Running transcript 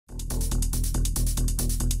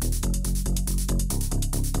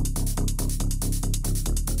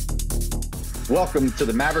Welcome to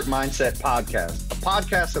the Maverick Mindset Podcast, a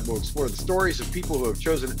podcast that will explore the stories of people who have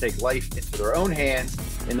chosen to take life into their own hands,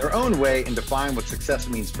 in their own way, and define what success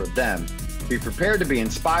means for them. Be prepared to be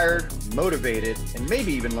inspired, motivated, and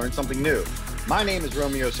maybe even learn something new. My name is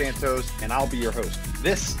Romeo Santos, and I'll be your host.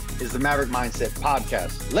 This is the Maverick Mindset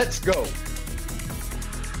Podcast. Let's go.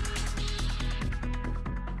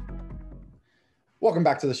 Welcome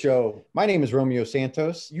back to the show. My name is Romeo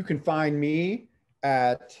Santos. You can find me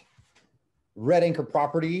at Red Anchor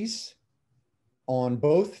Properties on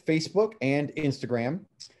both Facebook and Instagram.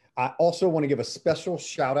 I also want to give a special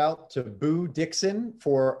shout out to Boo Dixon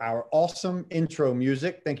for our awesome intro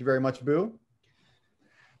music. Thank you very much, Boo.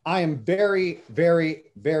 I am very,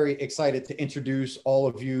 very, very excited to introduce all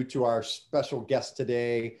of you to our special guest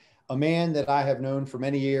today, a man that I have known for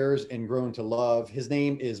many years and grown to love. His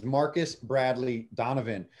name is Marcus Bradley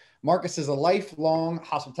Donovan. Marcus is a lifelong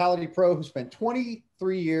hospitality pro who spent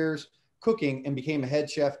 23 years cooking and became a head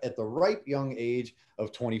chef at the ripe young age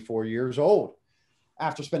of 24 years old.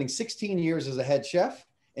 After spending 16 years as a head chef,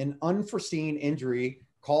 an unforeseen injury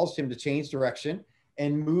caused him to change direction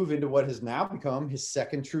and move into what has now become his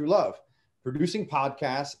second true love, producing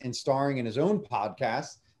podcasts and starring in his own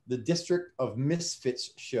podcast, The District of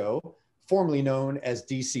Misfits Show, formerly known as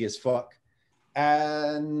DC as Fuck.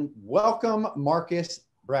 And welcome, Marcus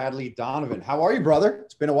Bradley Donovan. How are you, brother?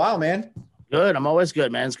 It's been a while, man. Good. I'm always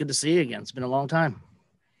good, man. It's good to see you again. It's been a long time.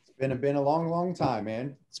 It's been a long time,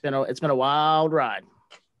 man. It's been a wild ride.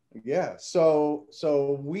 Yeah. So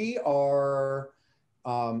we are,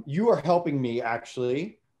 you are helping me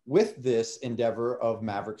actually with this endeavor of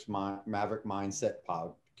Maverick Mindset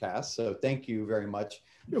Podcast. So thank you very much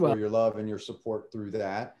for your love and your support through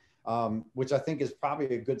that, which I think is probably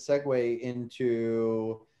a good segue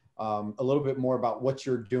into a little bit more about what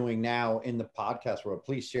you're doing now in the podcast world.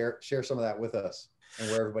 Please share some of that with us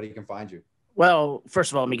and where everybody can find you. Well,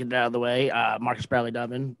 first of all, let me get it out of the way. Marcus Bradley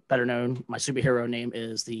Donovan, better known. My superhero name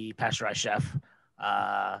is the Pasteurized Chef.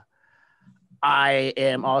 I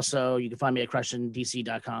am also, you can find me at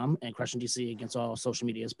CrushingDC.com and Crushing DC against all social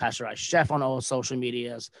medias, Pasteurized Chef on all social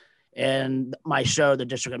medias. And my show, The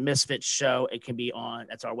District of Misfits Show, it can be on,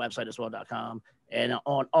 that's our website as well.com and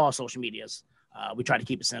on all social medias. We try to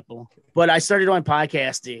keep it simple, but I started doing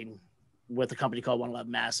podcasting with a company called 111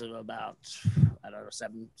 Massive about, I don't know,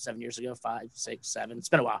 seven years ago, 5, 6, 7. It's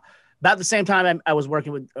been a while. About the same time I was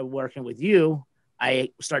working with you,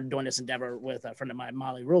 I started doing this endeavor with a friend of mine,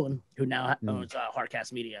 Molly Rulin, who now owns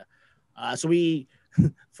Hardcast Media. So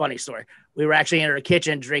funny story. We were actually in her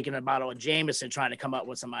kitchen drinking a bottle of Jameson, trying to come up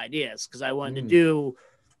with some ideas because I wanted to do.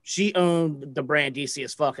 She owned the brand DC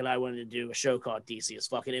as Fuck, and I wanted to do a show called DC as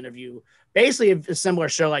Fuck, an interview, basically a similar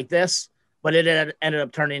show like this, but it ended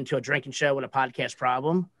up turning into a drinking show with a podcast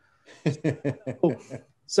problem.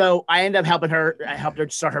 So I ended up helping her. I helped her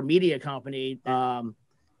start her media company, and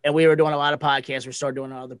we were doing a lot of podcasts. We started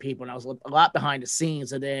doing other people, and I was a lot behind the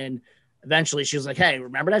scenes. And then eventually she was like, "Hey,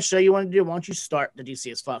 remember that show you wanted to do? Why don't you start the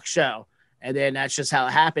DC as Fuck show?" And then that's just how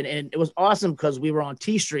it happened. And it was awesome because we were on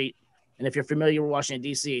T Street. And if you're familiar with Washington,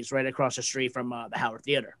 D.C., it's right across the street from the Howard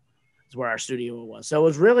Theater. It's where our studio was. So it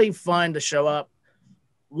was really fun to show up,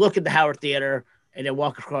 look at the Howard Theater, and then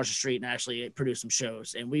walk across the street and actually produce some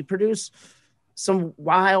shows. And we produced some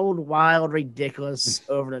wild, ridiculous,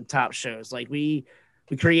 over-the-top shows. Like we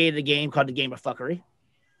created a game called the Game of Fuckery,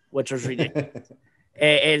 which was ridiculous.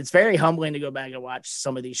 And it's very humbling to go back and watch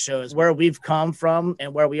some of these shows. Where we've come from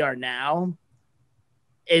and where we are now,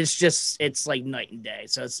 it's like night and day.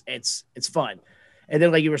 So it's fun. And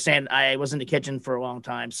then, like you were saying, I was in the kitchen for a long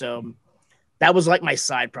time. So that was like my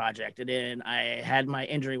side project. And then I had my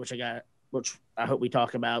injury, which I hope we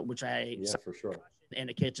talk about, for sure, in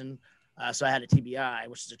the kitchen. So I had a TBI,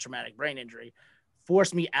 which is a traumatic brain injury,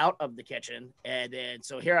 forced me out of the kitchen. And then,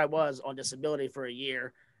 so here I was on disability for a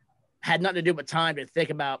year, had nothing to do but time to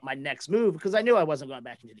think about my next move because I knew I wasn't going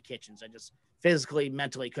back into the kitchens. I just physically,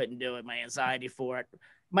 mentally couldn't do it. My anxiety for it.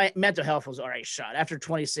 My mental health was already shot. After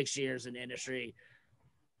 26 years in the industry,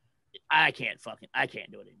 I can't do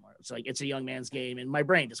it anymore. It's like, it's a young man's game and my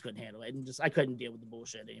brain just couldn't handle it. And I couldn't deal with the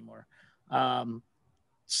bullshit anymore.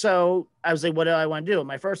 So I was like, what do I want to do?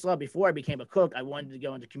 My first love before I became a cook, I wanted to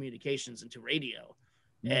go into communications, into radio.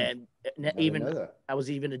 And even I was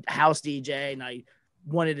even a house DJ and I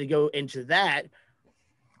wanted to go into that,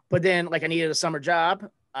 but then like I needed a summer job,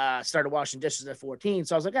 started washing dishes at 14.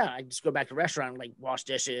 So I was like, I just go back to the restaurant, and, like wash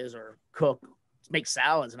dishes or cook, make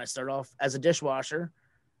salads. And I started off as a dishwasher.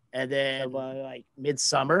 And then like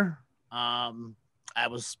midsummer, I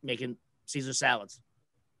was making Caesar salads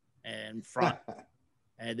and front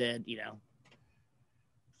and then,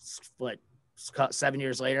 split 7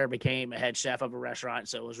 years later, became a head chef of a restaurant.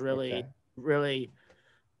 So it was really, really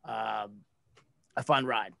a fun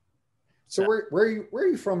ride. So where are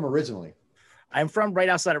you from originally? I'm from right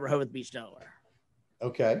outside of Rehoboth Beach, Delaware.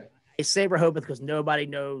 Okay. I say Rehoboth because nobody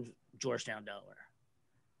knows Georgetown, Delaware.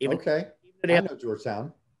 I know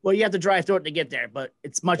Georgetown. Well, you have to drive through it to get there, but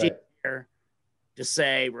it's much easier to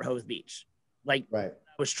say Rehoboth Beach. Like, I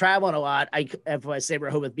was traveling a lot. If I say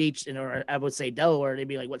Rehoboth Beach, or I would say Delaware, they'd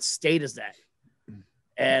be like, "What state is that?"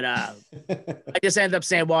 And I just ended up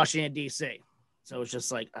saying Washington D.C. So it's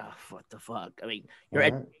just like, oh, what the fuck? I mean, your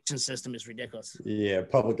education system is ridiculous. Yeah,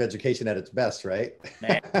 public education at its best, right?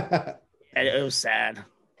 Man, it was sad.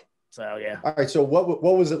 So yeah. All right. So what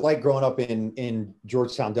was it like growing up in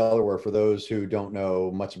Georgetown, Delaware, for those who don't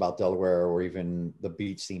know much about Delaware or even the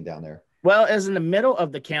beach scene down there? Well, it's in the middle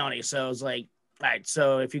of the county, so it's like, all right.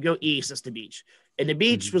 So if you go east, it's the beach, and the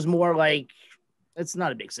beach was more like, it's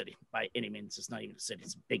not a big city by any means. It's not even a city.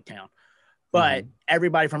 It's a big town. But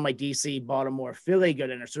everybody from like DC, Baltimore, Philly go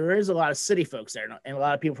down there. So there is a lot of city folks there. And a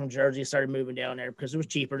lot of people from Jersey started moving down there because it was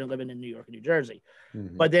cheaper than living in New York and New Jersey.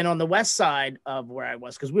 But then on the west side of where I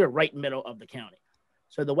was, because we were right in the middle of the county.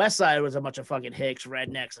 So the west side was a bunch of fucking hicks,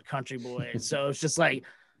 rednecks, a country boys. So it's just like,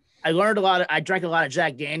 I drank a lot of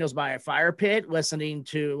Jack Daniels by a fire pit, listening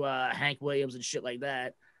to Hank Williams and shit like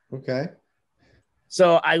that. Okay.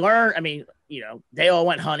 So I learned, they all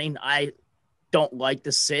went hunting. I don't like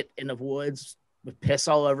to sit in the woods with piss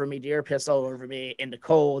all over me, deer piss all over me in the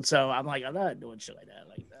cold. So I'm like, I'm not doing shit like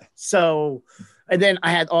that. So, and then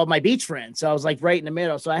I had all my beach friends. So I was like right in the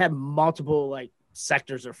middle. So I had multiple like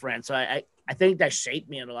sectors of friends. So I think that shaped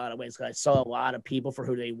me in a lot of ways, because I saw a lot of people for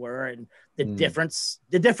who they were and the different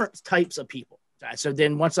types of people. So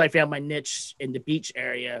then once I found my niche in the beach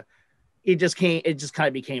area, it just kind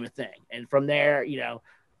of became a thing. And from there,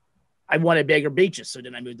 I wanted bigger beaches. So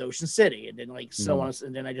then I moved to Ocean City, and then so on.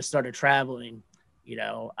 And then I just started traveling.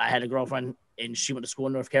 I had a girlfriend and she went to school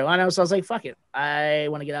in North Carolina. So I was like, fuck it. I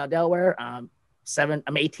want to get out of Delaware. I'm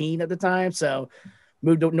 18 at the time. So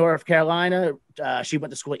moved to North Carolina. She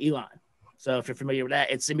went to school at Elon. So if you're familiar with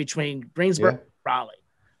that, it's in between Greensboro and Raleigh.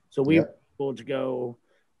 So we were able to go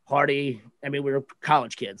party. We were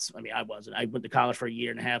college kids. I wasn't. I went to college for a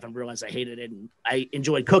year and a half and realized I hated it. And I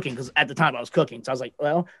enjoyed cooking because at the time I was cooking. So I was like,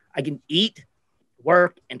 well, I can eat,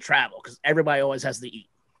 work, and travel because everybody always has to eat.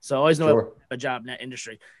 So I always know I have a job in that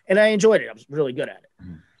industry. And I enjoyed it. I was really good at it.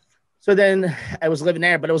 So then I was living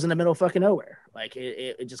there, but it was in the middle of fucking nowhere. Like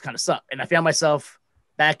it just kind of sucked. And I found myself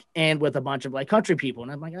back in with a bunch of like country people.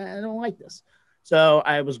 And I'm like, I don't like this. So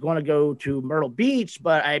I was going to go to Myrtle Beach,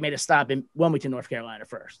 but I made a stop in Wilmington, North Carolina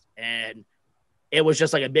first. And it was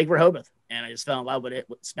just like a big Rehoboth. And I just fell in love with it.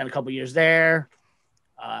 Spent a couple of years there.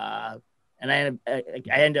 And I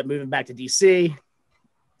ended up moving back to DC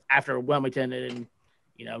after Wilmington, and,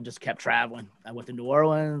 just kept traveling. I went to New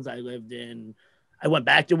Orleans. I went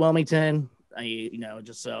back to Wilmington.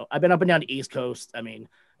 So I've been up and down the East Coast. I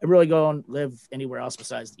really go and live anywhere else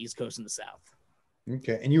besides the East Coast and the South.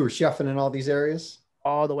 Okay. And you were chefing in all these areas?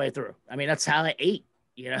 All the way through. That's how I ate,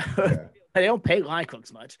 They don't pay line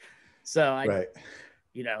cooks much. So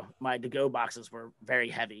my to-go boxes were very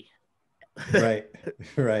heavy. Right.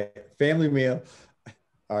 Family meal.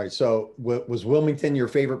 All right. So was Wilmington your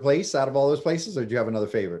favorite place out of all those places, or do you have another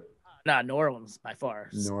favorite? No, New Orleans by far.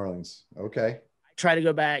 New Orleans. Okay. I try to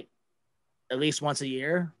go back at least once a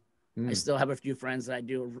year. I still have a few friends that I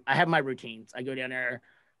do. I have my routines. I go down there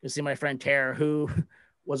to see my friend Tara, who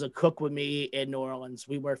was a cook with me in New Orleans.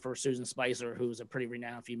 We worked for Susan Spicer, who's a pretty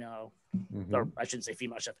renowned female, or I shouldn't say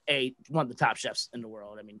female chef, one of the top chefs in the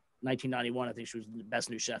world. 1991, I think she was the best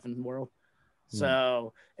new chef in the world.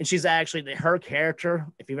 So, and she's actually her character.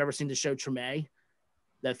 If you've ever seen the show Treme,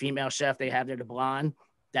 the female chef they have there, the blonde,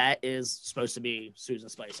 that is supposed to be Susan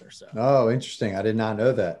Spicer. So, oh, interesting. I did not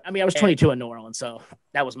know that. I was 22 in New Orleans, so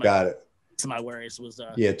that was got it. My worries was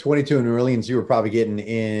 22 in New Orleans. You were probably getting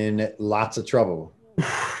in lots of trouble.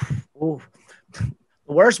 Ooh. The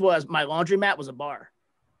worst was my laundromat was a bar,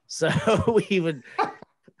 so we would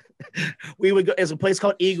go. There's a place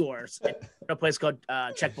called Igor's, a place called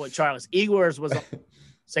Checkpoint Charlie's. Igor's was on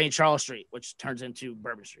St. Charles Street, which turns into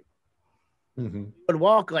Bourbon Street. We would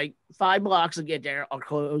walk like 5 blocks to get there, our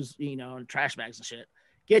clothes, and trash bags and shit.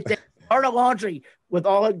 Get there, start a laundry with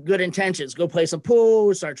all good intentions. Go play some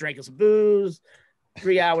pool, start drinking some booze.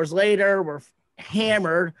 3 hours later, we're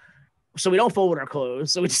hammered, so we don't fold our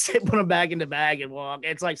clothes. So we just put them back in the bag and walk.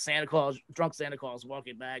 It's like drunk Santa Claus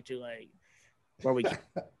walking back to like where we.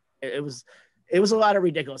 It was a lot of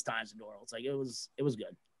ridiculous times in New Orleans. Like it was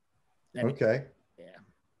good. Okay. Yeah.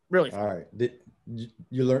 Really fun. All right. Did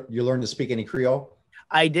you learn to speak any Creole?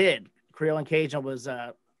 I did. Creole and Cajun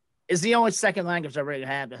is the only second language I really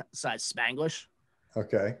had besides Spanglish.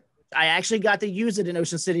 Okay. I actually got to use it in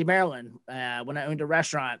Ocean City, Maryland, when I owned a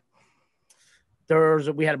restaurant.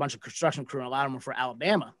 We had a bunch of construction crew, and a lot of them were from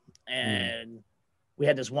Alabama, and we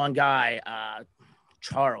had this one guy,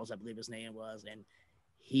 Charles, I believe his name was, and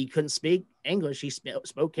he couldn't speak English. He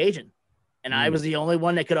spoke Cajun, and I was the only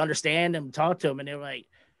one that could understand and talk to him. And they were like,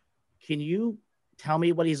 "Can you tell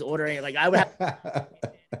me what he's ordering?" Like I would have to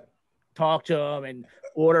talk to him and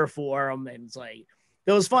order for him, and it's like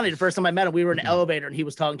it was funny. The first time I met him, we were in an elevator, and he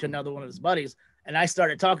was talking to another one of his buddies, and I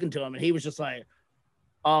started talking to him, and he was just like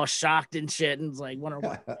all shocked and shit, and it's like, wonder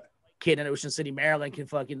what kid in Ocean City, Maryland, can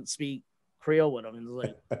fucking speak Creole with him, and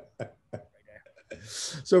it's like.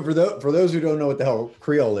 So for those who don't know what the hell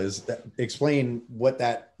Creole is, explain what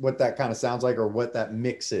that kind of sounds like, or what that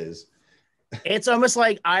mix is. It's almost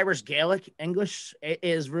like Irish Gaelic English. It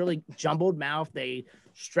is really jumbled mouth. They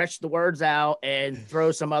stretch the words out and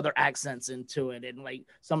throw some other accents into it, and like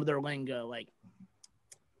some of their lingo. Like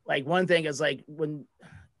one thing is like when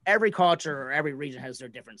every culture or every region has their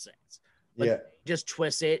different things. Just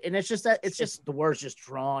twist it, and it's just the words just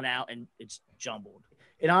drawn out and it's jumbled.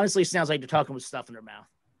 It honestly sounds like they're talking with stuff in their mouth.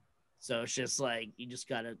 So it's just like you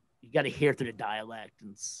gotta hear through the dialect,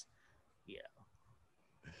 and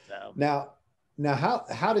So now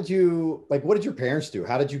how did you, like, what did your parents do?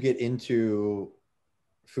 How did you get into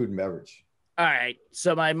food and beverage? All right.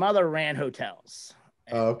 So my mother ran hotels.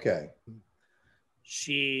 Okay.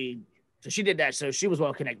 She did that. So she was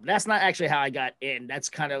well connected. That's not actually how I got in. That's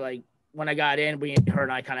kind of like when I got in, her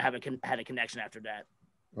and I kind of had a connection after that.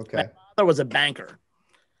 Okay. My father was a banker.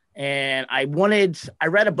 And I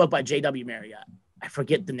read a book by J.W. Marriott. I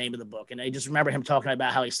forget the name of the book. And I just remember him talking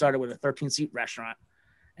about how he started with a 13-seat restaurant.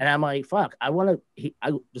 And I'm like, fuck,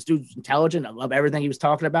 this dude's intelligent. I love everything he was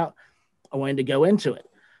talking about. I wanted to go into it.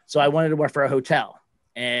 So I wanted to work for a hotel.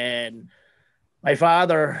 And my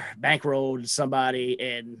father bankrolled somebody,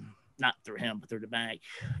 and not through him, but through the bank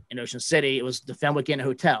in Ocean City. It was the Fenwick Inn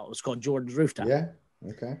Hotel. It was called Jordan's Rooftop. Yeah.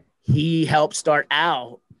 Okay. He helped start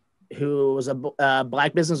Al, who was a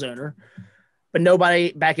black business owner, but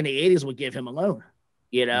nobody back in the 80s would give him a loan,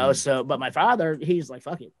 So, but my father, he's like,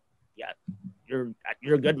 fuck it. Yeah. You're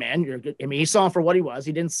a good man. You're good. I mean, he saw him for what he was.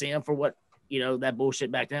 He didn't see him for what, that bullshit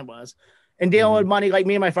back then was. And dealing with money, like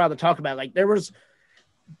me and my father talk about, like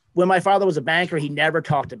when my father was a banker, he never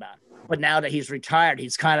talked about it. But now that he's retired,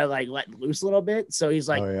 he's kind of like letting loose a little bit. So he's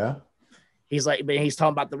like, he's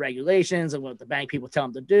talking about the regulations and what the bank people tell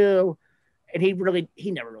him to do. And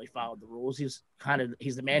he never really followed the rules. He's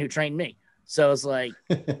the man who trained me. So it's like,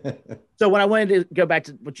 so when I wanted to go back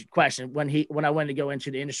to what your question, when I wanted to go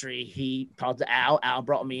into the industry, he talked to Al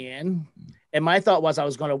brought me in. And my thought was I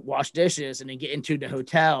was going to wash dishes and then get into the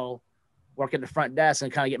hotel, work at the front desk,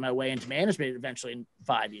 and kind of get my way into management eventually in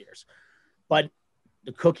 5 years. But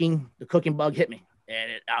the cooking bug hit me,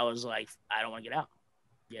 and I was like, I don't want to get out.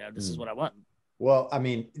 This is what I want. Well, I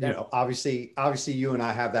mean, obviously you and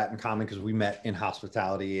I have that in common because we met in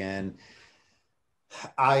hospitality, and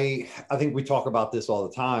I think we talk about this all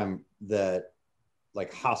the time, that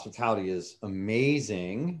like hospitality is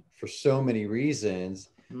amazing for so many reasons.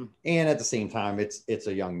 And at the same time, it's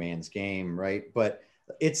a young man's game, right? But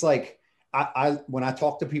it's like, when I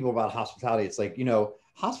talk to people about hospitality, it's like,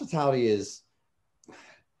 hospitality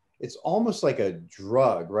it's almost like a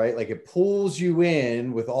drug, right? Like it pulls you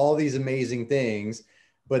in with all these amazing things,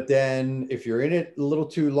 but then if you're in it a little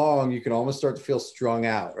too long, you can almost start to feel strung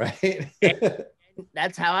out, right?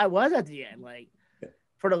 That's how I was at the end. Like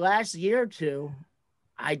for the last year or two,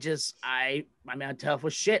 I tough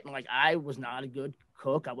was shit. And like, I was not a good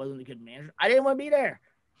cook. I wasn't a good manager. I didn't want to be there.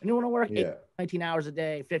 I didn't want to work 19 hours a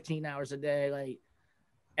day, 15 hours a day. Like,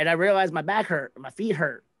 and I realized my back hurt, my feet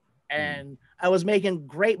hurt. And I was making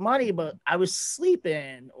great money, but I was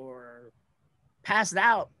sleeping or passed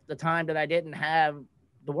out the time that I didn't have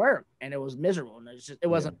the work, and it was miserable. And it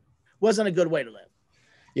wasn't a good way to live.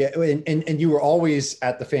 Yeah. And you were always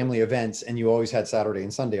at the family events, and you always had Saturday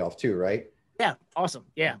and Sunday off too, right? Yeah. Awesome.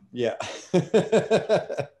 Yeah. Yeah.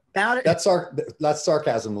 That's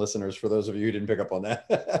sarcasm, listeners, for those of you who didn't pick up on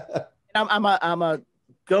that. I'm a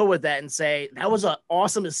go with that and say that was an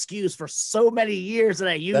awesome excuse for so many years that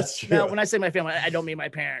I used. Now, when I say my family, I don't mean my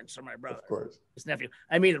parents or my brother, of course, his nephew.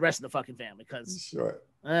 I mean the rest of the fucking family, because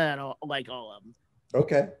I don't like all of them.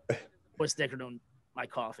 Okay. Put sticker on my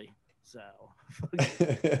coffee, so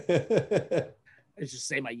I just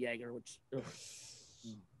say my Jaeger, which. Ugh.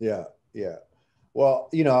 Yeah. Well,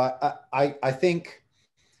 I think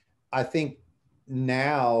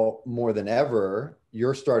now more than ever,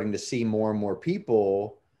 you're starting to see more and more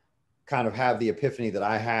people kind of have the epiphany that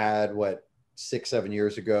I had, 6-7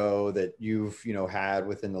 years ago, that you've, had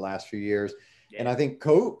within the last few years. Yeah. And I think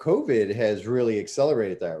COVID has really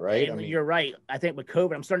accelerated that, right? I mean, you're right. I think with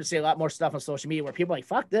COVID, I'm starting to see a lot more stuff on social media where people are like,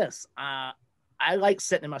 fuck this. I like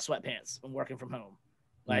sitting in my sweatpants and working from home.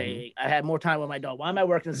 Like, I had more time with my dog. Why am I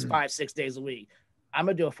working 5-6 days a week? I'm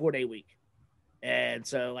going to do a 4-day week. And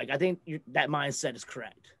so, like, I think that mindset is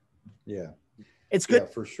correct. Yeah. It's good. Yeah,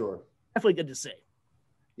 for sure. Definitely good to see.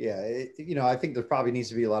 Yeah. I think there probably needs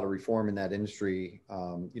to be a lot of reform in that industry.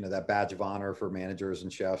 That badge of honor for managers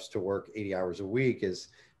and chefs to work 80 hours a week is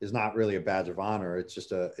not really a badge of honor. It's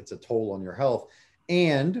just it's a toll on your health.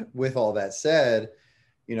 And with all that said,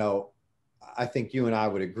 I think you and I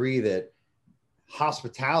would agree that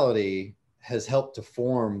hospitality has helped to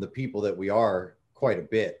form the people that we are quite a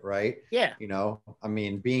bit, right? Yeah.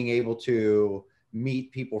 Being able to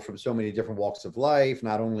meet people from so many different walks of life,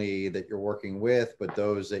 not only that you're working with, but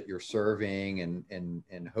those that you're serving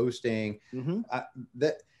and hosting.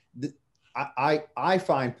 I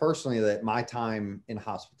find personally that my time in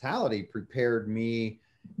hospitality prepared me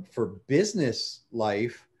for business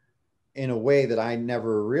life in a way that I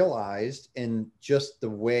never realized, and just the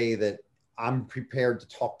way that I'm prepared to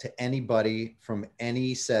talk to anybody from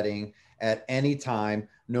any setting at any time,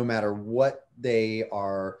 no matter what they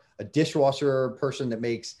are, a dishwasher person that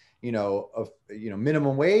makes,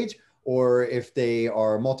 minimum wage, or if they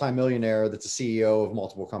are a multimillionaire that's a CEO of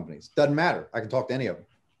multiple companies. Doesn't matter. I can talk to any of them.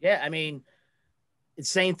 Yeah. I mean, it's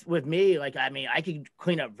same with me. Like, I could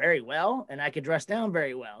clean up very well and I could dress down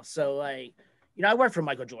very well. So like, I worked for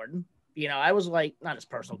Michael Jordan. I was like, not his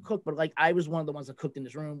personal cook, but like I was one of the ones that cooked in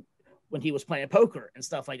his room when he was playing poker and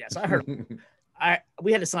stuff like that. So I heard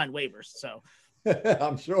we had to sign waivers. So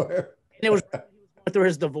I'm sure. And it was through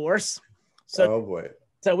his divorce. So, oh boy.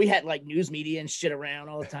 So we had like news media and shit around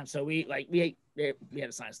all the time. So we had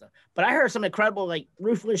to sign stuff. But I heard some incredible, like,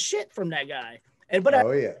 ruthless shit from that guy. I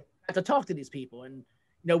had to talk to these people. And,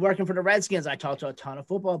 working for the Redskins, I talked to a ton of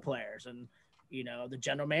football players and, the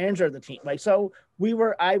general manager of the team. Like, so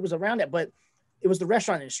I was around it, but it was the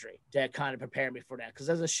restaurant industry that kind of prepared me for that. Because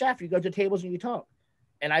as a chef, you go to tables and you talk.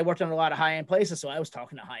 And I worked on a lot of high-end places, so I was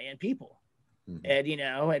talking to high-end people. Mm-hmm.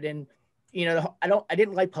 And then, I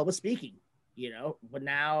didn't like public speaking, but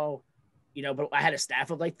now, but I had a staff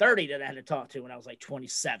of like 30 that I had to talk to when I was like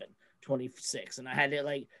 27, 26. And I had to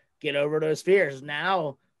like get over those fears.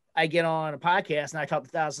 Now I get on a podcast and I talk to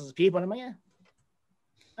thousands of people and I'm like, yeah,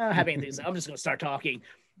 I don't have anything to say. I'm just going to start talking,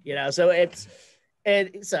 so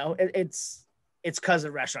it's because of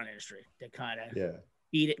the restaurant industry that kind of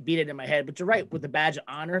beat it in my head. But you're right with the badge of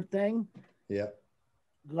honor thing. Yeah.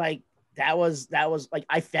 Like that was like,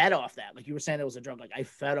 I fed off that. Like you were saying, it was a drug. Like I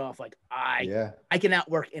fed off, like I can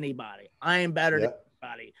outwork anybody. I am better than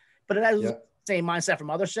anybody. But it has the same mindset from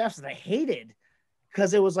other chefs that I hated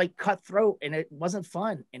because it was like cutthroat and it wasn't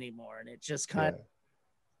fun anymore. And it just kind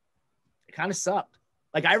of sucked.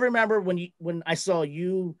 Like I remember when I saw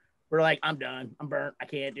you were like, I'm done. I'm burnt. I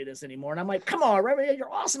can't do this anymore. And I'm like, come on, Remy,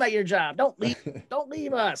 you're awesome at your job. Don't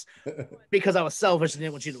leave us. Because I was selfish and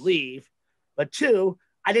didn't want you to leave. But two,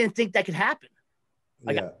 I didn't think that could happen.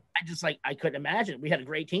 Like I couldn't imagine. We had a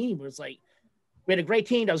great team. It was like we had a great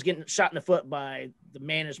team that was getting shot in the foot by the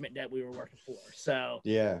management that we were working for. So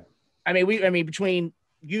I mean, between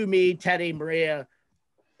you, me, Teddy, Maria,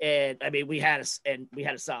 and we had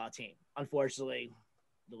a solid team. Unfortunately,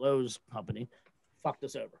 the Lowe's company fucked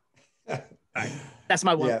us over. All right. That's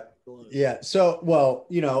my one. Yeah. So, well,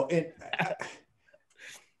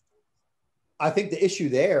 I think the issue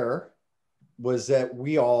there was that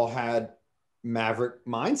we all had maverick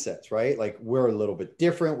mindsets, right? Like we're a little bit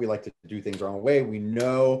different. We like to do things our own way. We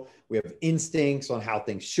know we have instincts on how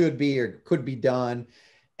things should be or could be done.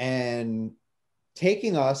 And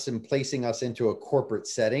taking us and placing us into a corporate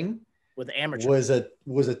setting with amateur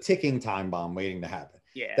was a ticking time bomb waiting to happen.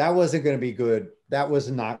 Yeah. That wasn't going to be good. That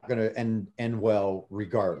was not going to end well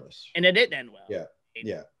regardless. And it didn't end well. Yeah.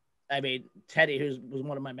 Yeah. I mean, Teddy, who was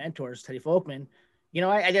one of my mentors, Teddy Folkman,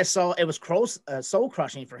 I just saw it was soul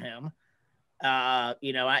crushing for him.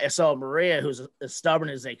 I saw Maria, who's as stubborn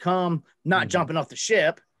as they come, not jumping off the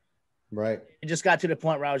ship. Right. It just got to the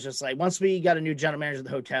point where I was just like, once we got a new general manager of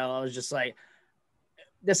the hotel, I was just like,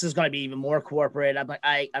 this is going to be even more corporate. I'm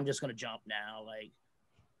like, I'm just going to jump now. Like,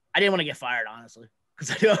 I didn't want to get fired, honestly,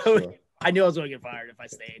 because I knew I was going to get fired if I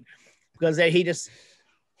stayed, because I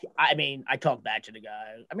talked back to the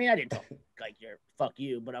guy. I mean, I didn't talk like fuck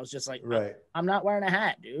you, but I was just like, right. I'm not wearing a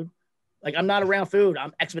hat, dude. Like, I'm not around food.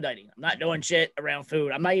 I'm expediting. I'm not doing shit around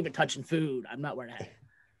food. I'm not even touching food. I'm not wearing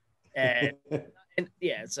a hat. And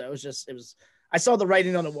yeah, so it was, I saw the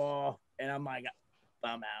writing on the wall and I'm like,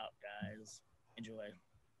 I'm out, guys. Enjoy.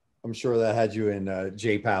 I'm sure that had you in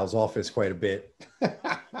J Pal's office quite a bit.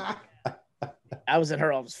 I was in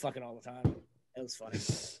her office fucking all the time. It was funny.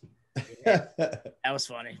 Yeah, that was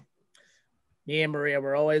funny. Me and Maria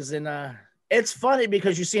were always in. It's funny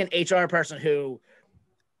because you see an HR person who,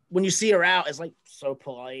 when you see her out, is like so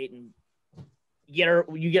polite and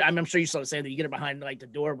I'm sure you saw the same thing. You get her behind like the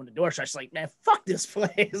door when the door shuts. She's like, man, fuck this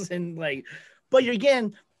place. And like, but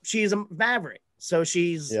again, she's a maverick. So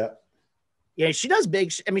she's, she does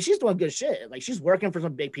big. I mean, she's doing good shit. Like she's working for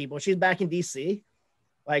some big people. She's back in DC.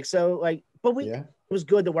 Like, so like, but it was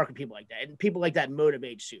good to work with people like that. And people like that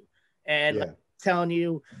motivates you. And like telling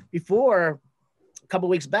you before, a couple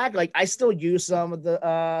of weeks back, like I still use some of the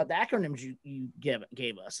acronyms you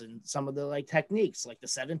gave us and some of the like techniques, like the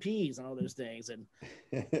 7 Ps and all those things, and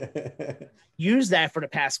use that for the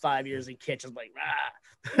past 5 years in kitchens. Like,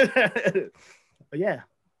 but yeah,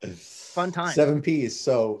 fun time. 7 Ps.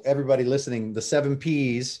 So everybody listening, the 7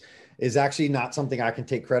 Ps is actually not something I can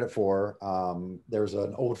take credit for. There's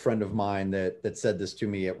an old friend of mine that said this to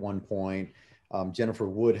me at one point. Jennifer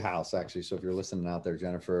Woodhouse, actually. So if you're listening out there,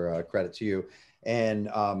 Jennifer, credit to you. And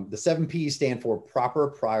the 7 Ps stand for proper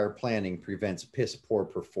prior planning prevents piss poor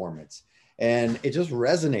performance. And it just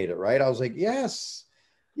resonated, right? I was like, yes,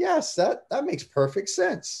 that makes perfect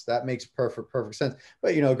sense. That makes perfect sense.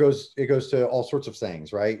 But, you know, it goes to all sorts of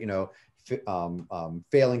things, right? You know,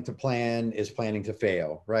 failing to plan is planning to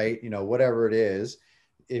fail, right? You know, whatever it is,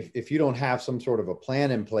 if you don't have some sort of a plan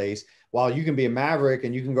in place, while you can be a maverick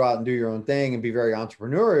and you can go out and do your own thing and be very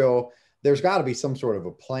entrepreneurial, there's got to be some sort of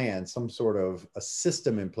a plan, some sort of a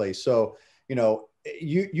system in place. So, you know,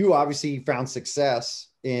 you obviously found success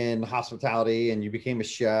in hospitality and you became a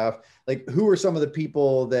chef. Like, who are some of the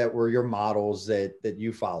people that were your models that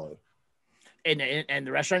you followed? In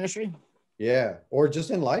the restaurant industry? Yeah. Or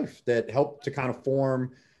just in life that helped to kind of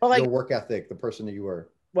form your work ethic, the person that you were.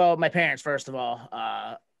 Well, my parents, first of all,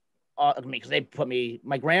 because they put me, and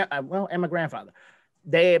my grandfather.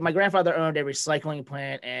 My grandfather owned a recycling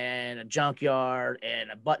plant and a junkyard and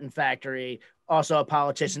a button factory, also a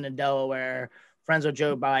politician in Delaware, friends with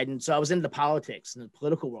Joe Biden. So I was into politics and the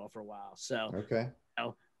political world for a while. So okay. You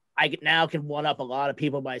know, I now can one up a lot of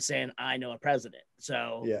people by saying I know a president.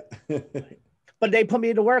 So yeah. But they put me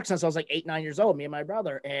into work since I was like 8, 9 years old, me and my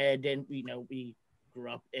brother. And then, you know, we grew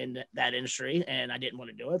up in that industry and I didn't want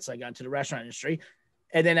to do it. So I got into the restaurant industry.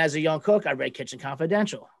 And then as a young cook, I read Kitchen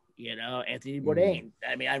Confidential, you know, Anthony Bourdain.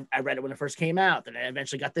 I mean, I read it when it first came out. Then I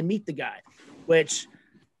eventually got to meet the guy, which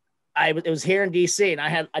it was here in DC, and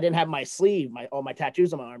I didn't have my sleeve, all my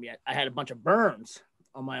tattoos on my arm yet. I had a bunch of burns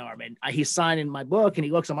on my arm, and he's signing my book, and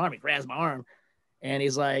he looks at my arm, he grabs my arm, and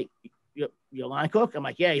he's like, "You a line cook?" I'm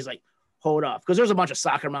like, "Yeah." He's like, "Hold off," because there's a bunch of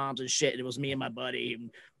soccer moms and shit, and it was me and my buddy,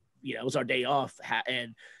 and you know, it was our day off,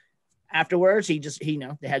 and afterwards, he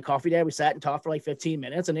they had coffee there. We sat and talked for like 15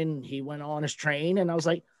 minutes, and then he went on his train, and I was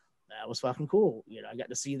like, that was fucking cool. You know, I got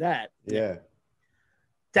to see that. Yeah.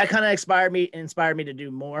 That kind of inspired me to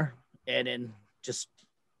do more, and then just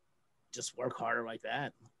work harder like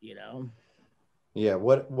that, you know? Yeah.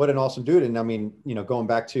 What an awesome dude. And I mean, you know, going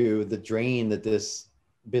back to the drain that this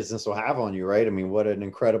business will have on you, right? I mean, what an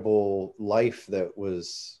incredible life that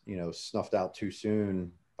was, you know, snuffed out too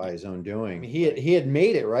soon by his own doing. I mean, he had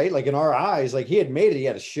made it, right? Like in our eyes, like he had made it. He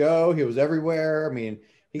had a show. He was everywhere. I mean,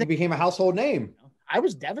 he became a household name. I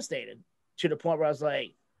was devastated to the point where I was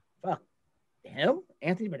like, fuck, him?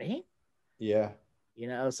 Anthony Bourdain? Yeah. You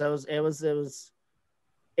know, so it was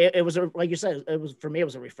like you said, for me, it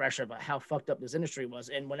was a refresher about how fucked up this industry was.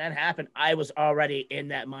 And when that happened, I was already in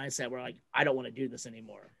that mindset where like, I don't want to do this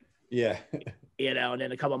anymore. Yeah. You know, and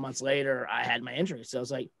then a couple of months later, I had my injury. So I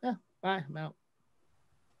was like, bye, I'm out.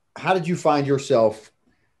 How did you find yourself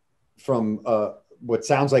from what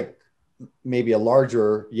sounds like maybe a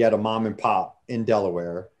larger, yet a mom and pop in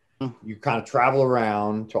Delaware? You kind of travel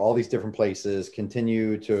around to all these different places,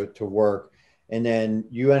 continue to work. And then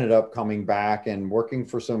you ended up coming back and working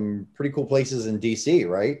for some pretty cool places in DC,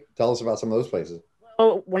 right? Tell us about some of those places.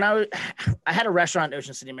 Well, when I had a restaurant in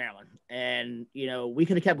Ocean City, Maryland, and you know, we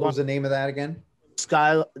could have kept going. What was the name of that again?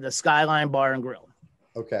 The Skyline Bar and Grill.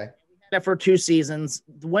 Okay. We had that for 2 seasons.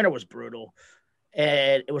 The winter was brutal.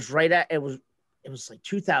 And it was it was like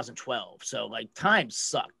 2012. So like time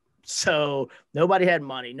sucked. So nobody had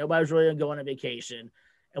money. Nobody was really going on vacation.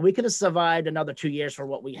 And we could have survived another 2 years for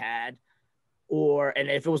what we had. And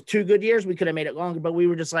if it was 2 good years, we could have made it longer. But we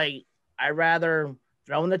were just like, I'd rather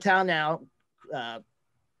throw in the towel now,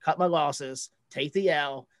 cut my losses, take the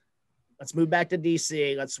L. Let's move back to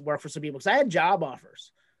DC. Let's work for some people. Because I had job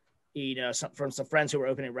offers, you know, from some friends who were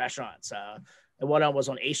opening restaurants. and one of them was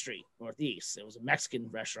on A Street Northeast. It was a Mexican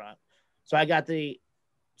restaurant. So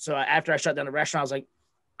after I shut down the restaurant, I was like,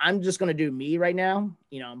 I'm just going to do me right now.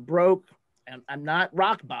 I'm broke and I'm not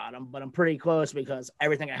rock bottom, but I'm pretty close because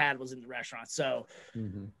everything I had was in the restaurant. So,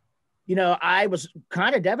 I was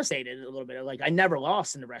kind of devastated a little bit. Like I never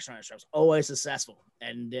lost in the restaurant industry. I was always successful.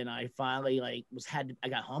 And then I finally I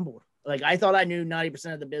got humbled. Like I thought I knew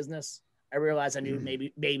 90% of the business. I realized I knew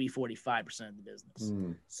maybe 45% of the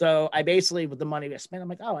business. So I basically, with the money I spent, I'm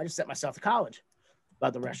like, I just set myself to college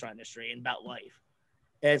about the restaurant industry and about life.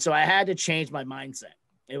 And so I had to change my mindset.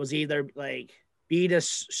 It was either like be to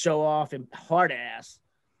show off and hard ass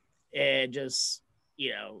and just,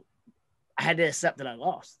 I had to accept that I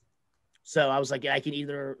lost. So I was like, I can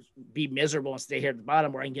either be miserable and stay here at the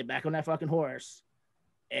bottom, or I can get back on that fucking horse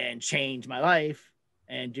and change my life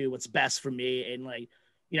and do what's best for me. And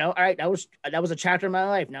all right, that was a chapter in my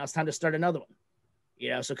life. Now it's time to start another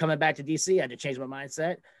one. So coming back to DC, I had to change my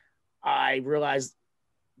mindset. I realized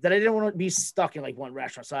that I didn't want to be stuck in one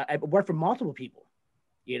restaurant. So I worked for multiple people.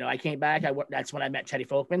 I came back. That's when I met Teddy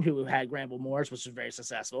Folkman, who had Granville Moore's, which was very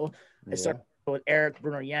successful. I started with Eric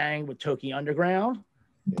Bruner Yang with Toki Underground.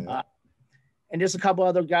 Yeah. And there's a couple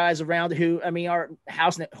other guys around who, our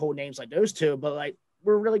household names like those two, but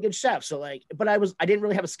we're really good chefs. So but I didn't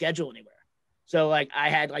really have a schedule anywhere. So I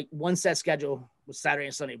had one set schedule with Saturday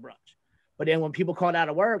and Sunday brunch. But then when people called out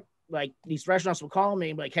of work, these restaurants would call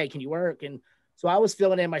me and be like, hey, can you work? And so I was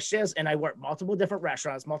filling in my shifts, and I worked multiple different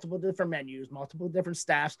restaurants, multiple different menus, multiple different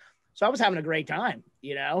staffs. So I was having a great time,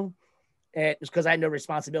 and it's because I had no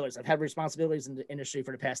responsibilities. I've had responsibilities in the industry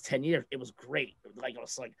for the past 10 years. It was great. I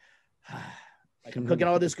was I'm cooking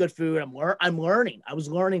all this good food. I'm learning. I was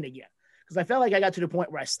learning again because I felt like I got to the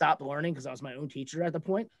point where I stopped learning because I was my own teacher at the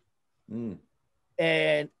point.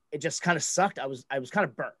 And it just kind of sucked. I was kind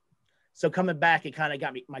of burnt. So coming back, it kind of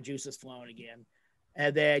got my juices flowing again.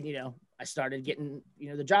 And then, I started getting,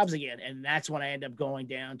 the jobs again. And that's when I ended up going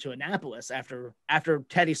down to Annapolis after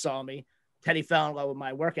Teddy saw me. Teddy fell in love with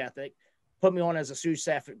my work ethic, put me on as a sous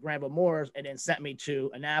chef at Granville Moore's, and then sent me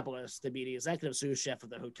to Annapolis to be the executive sous chef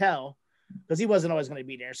of the hotel because he wasn't always going to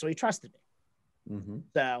be there. So he trusted me.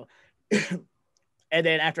 So, and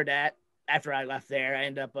then after that, after I left there, I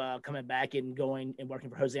ended up coming back and going and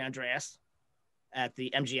working for Jose Andres at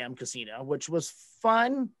the MGM Casino, which was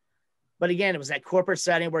fun. But again, it was that corporate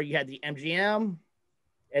setting where you had the MGM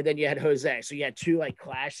and then you had Jose. So you had two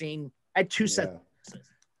clashing. I had two sets.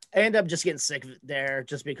 I ended up just getting sick of it there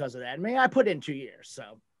just because of that. I put in 2 years.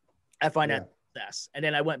 So I find that best. And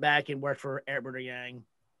then I went back and worked for Eric Bruner Yang,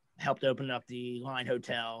 helped open up the Line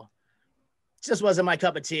Hotel. It just wasn't my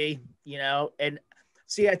cup of tea, And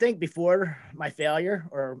see, I think before my failure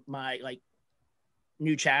or my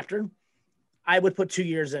new chapter, I would put 2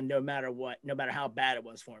 years in no matter what, no matter how bad it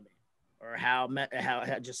was for me. Or how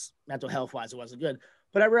just mental health wise it wasn't good,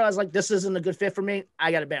 but I realized this isn't a good fit for me.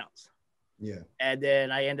 I got to bounce. Yeah. And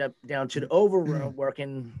then I end up down to the Oval Room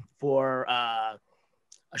working for a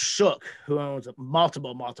Shook who owns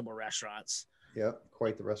multiple restaurants.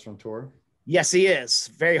 Quite the restaurateur. Yes, he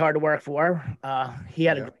is very hard to work for. He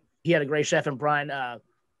had a great chef in Brian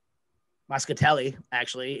Moscatelli,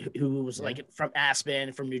 actually, who was from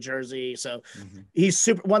Aspen, from New Jersey. So he's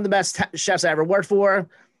one of the best chefs I ever worked for.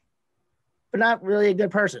 But not really a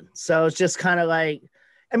good person. So it's just kind of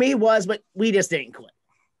he was, but we just didn't click.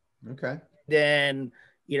 Okay. Then,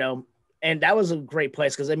 and that was a great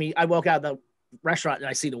place because, I walk out of the restaurant and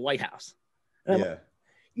I see the White House. And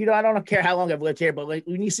I don't care how long I've lived here, but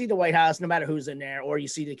when you see the White House, no matter who's in there, or you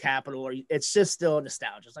see the Capitol, it's just still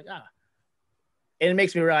nostalgia. It's and it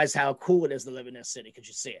makes me realize how cool it is to live in this city because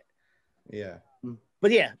you see it. Yeah.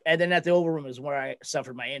 But and then at the Oval Room is where I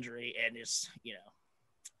suffered my injury, and it's,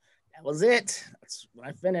 that was it. That's when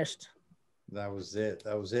I finished. That was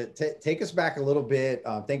it. Take us back a little bit.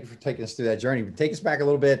 Thank you for taking us through that journey. But take us back a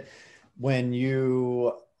little bit when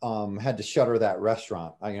you had to shutter that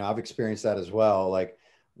restaurant. I've experienced that as well.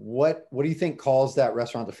 What do you think caused that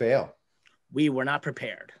restaurant to fail? We were not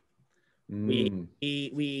prepared.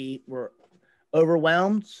 We were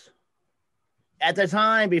overwhelmed. At the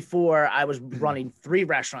time, before I was running 3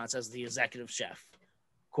 restaurants as the executive chef.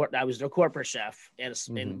 I was their corporate chef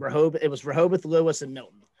in Rehoboth. It was Rehoboth, Lewis, and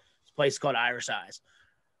Milton. It's a place called Irish Eyes.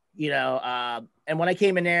 And when I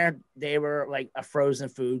came in there, they were a frozen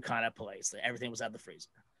food kind of place. Everything was out of the freezer.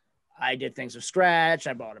 I did things from scratch.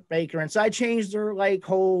 I bought a baker, and so I changed their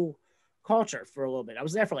whole culture for a little bit. I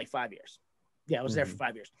was there for 5 years. Yeah, I was there for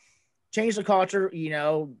 5 years. Changed the culture.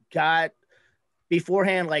 Got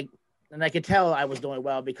beforehand and I could tell I was doing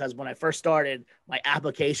well because when I first started, my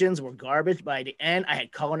applications were garbage. By the end, I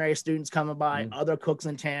had culinary students coming by, other cooks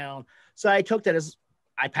in town. So I took that as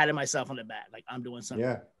I patted myself on the back, like I'm doing something.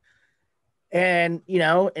 Yeah. And, you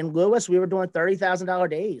know, in Lewis, we were doing $30,000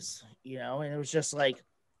 days, you know, and it was just like,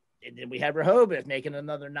 and then we had Rehoboth making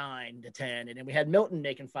another 9 to 10. And then we had Milton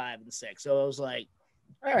making 5 and 6. So it was like,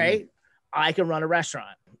 all right, I can run a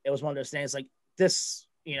restaurant. It was one of those things like this,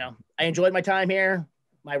 you know, I enjoyed my time here.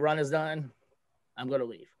 My run is done. I'm going to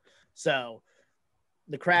leave. So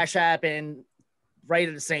the crash happened right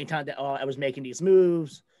at the same time that I was making these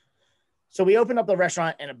moves. So we opened up the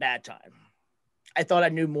restaurant in a bad time. I thought I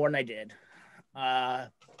knew more than I did.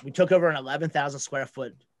 We took over an 11,000 square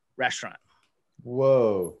foot restaurant.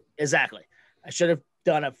 Whoa. Exactly. I should have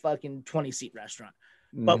done a fucking 20-seat restaurant.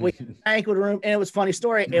 But we had a banquet room, and it was a funny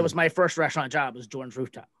story. It was my first restaurant job. It was Jordan's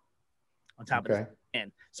Rooftop on top of it.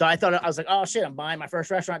 And so I was like, oh shit, I'm buying my first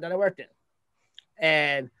restaurant that I worked in.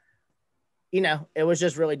 And, you know, it was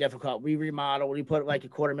just really difficult. We remodeled, we put like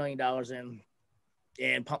 $250,000 in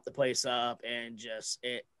and pumped the place up, and just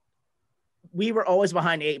we were always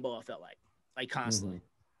behind the 8 ball, I felt like constantly.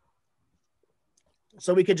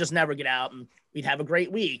 So we could just never get out, and we'd have a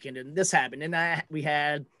great week. And then this happened. And we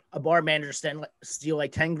had a bar manager steal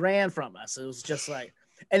like 10 grand from us. It was just like,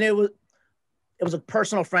 and it was a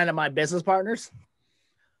personal friend of my business partners.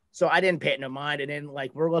 So I didn't pay it no mind. And then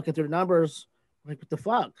like, we're looking through the numbers, like, what the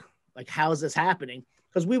fuck? Like, how is this happening?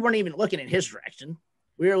 Because we weren't even looking in his direction.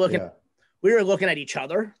 We were looking at each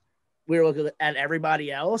other. We were looking at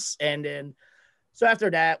everybody else. And then, so after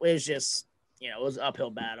that, it was just, you know, it was an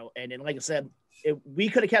uphill battle. And then, like I said, we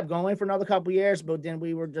could have kept going for another couple of years, but then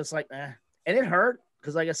we were just like, eh. And it hurt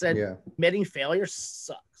because, like I said, admitting failure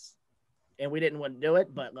sucks. And we didn't want to do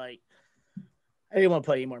it, but like, I didn't want to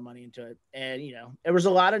put any more money into it. And, you know, there was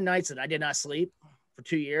a lot of nights that I did not sleep for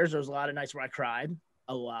 2 years. There was a lot of nights where I cried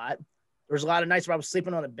a lot. There was a lot of nights where I was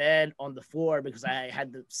sleeping on a bed on the floor because I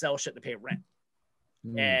had to sell shit to pay rent.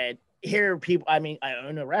 And here people, I mean, I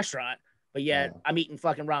own a restaurant, but yet I'm eating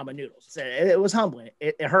fucking ramen noodles. So it was humbling.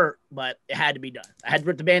 It hurt, but it had to be done. I had to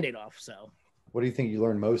rip the Band-Aid off. So what do you think you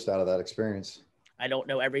learned most out of that experience? I don't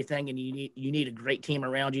know everything, and you need a great team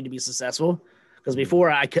around you to be successful. Because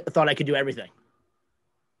before I thought I could do everything,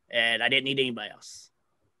 and I didn't need anybody else.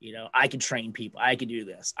 You know, I could train people. I could do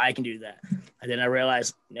this. I can do that. And then I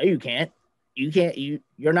realized, no, you can't. You can't. You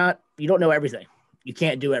don't know everything. You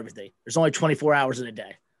can't do everything. There's only 24 hours in a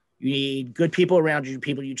day. You need good people around you,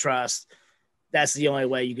 people you trust. That's the only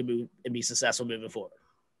way you can move and be successful moving forward.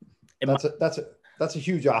 That's a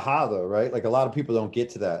huge aha though, right? Like a lot of people don't get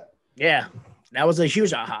to that. Yeah, that was a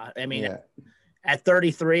huge aha. I mean, at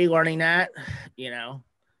 33, learning that, you know,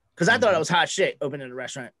 because I thought it was hot shit opening a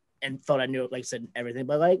restaurant and thought I knew it, like I said, everything.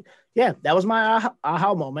 But like, yeah, that was my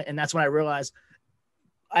aha moment. And that's when I realized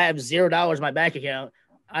I have $0 in my bank account.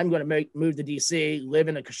 I'm going to move to DC, live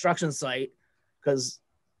in a construction site because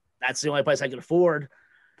that's the only place I could afford,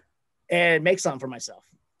 and make something for myself.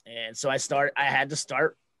 And so I had to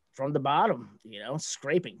start from the bottom, you know,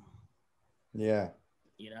 scraping. Yeah.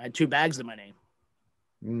 You know, I had 2 bags in my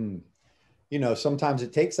name. You know, sometimes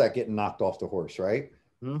it takes that getting knocked off the horse, right?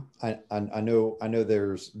 I know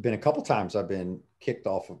there's been a couple times I've been kicked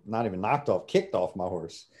off, not even knocked off, kicked off my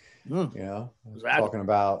horse. You know, exactly.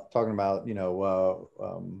 talking about, you know,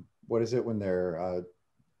 what is it when they're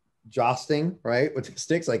jousting, right, with the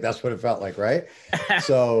sticks? Like that's what it felt like, right?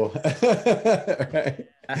 So, right?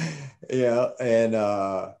 Yeah,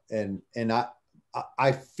 and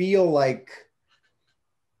I feel like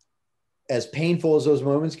as painful as those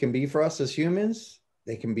moments can be for us as humans,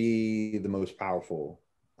 they can be the most powerful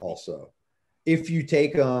also, if you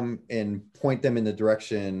take them and point them in the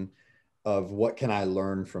direction of what can I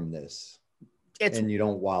learn from this, and you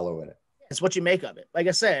don't wallow in it. It's what you make of it. Like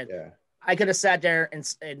I said, I could have sat there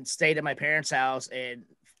and stayed at my parents' house and,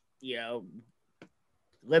 you know,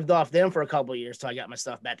 lived off them for a couple of years till I got my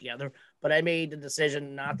stuff back together. But I made the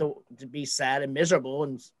decision not to be sad and miserable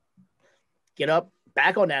and get up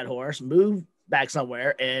back on that horse, move back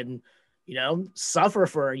somewhere, and, you know, suffer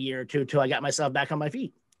for a year or two till I got myself back on my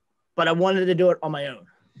feet. But I wanted to do it on my own,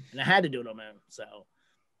 and I had to do it on my own. So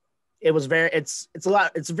it was it's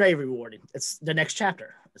very rewarding. It's the next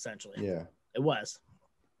chapter, essentially. Yeah, it was.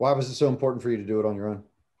 Why was it so important for you to do it on your own?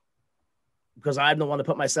 Because I'm the one to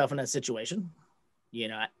put myself in that situation. You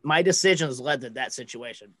know, my decisions led to that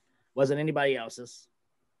situation. It wasn't anybody else's.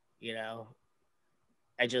 You know,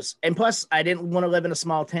 and plus I didn't want to live in a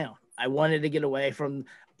small town. I wanted to get away from,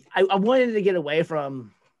 I wanted to get away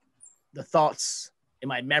from the thoughts and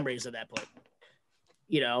my memories of that place.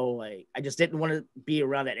 You know, like I just didn't want to be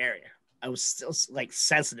around that area. I was still like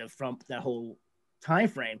sensitive from that whole time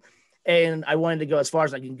frame. And I wanted to go as far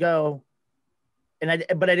as I can go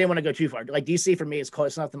but I didn't want to go too far. Like DC for me is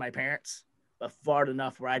close enough to my parents, but far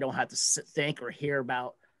enough where I don't have to think or hear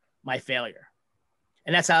about my failure.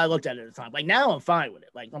 And that's how I looked at it at the time. Like now I'm fine with it.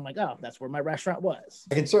 Like, I'm like, oh, that's where my restaurant was.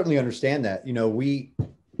 I can certainly understand that. You know,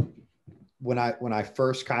 when I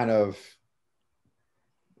first kind of,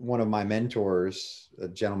 one of my mentors, a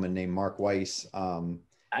gentleman named Mark Weiss.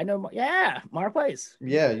 I know. Yeah. Mark Weiss.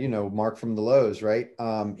 Yeah. You know, Mark from the Lowe's, right?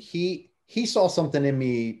 He saw something in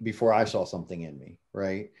me before I saw something in me.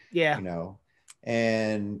 Right. Yeah. You know,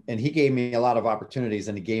 and he gave me a lot of opportunities,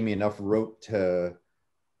 and he gave me enough rope to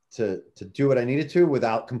do what I needed to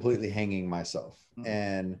without completely hanging myself.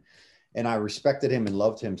 Mm-hmm. And I respected him and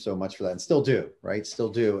loved him so much for that, and still do, right? Still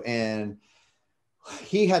do. And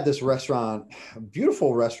he had this restaurant,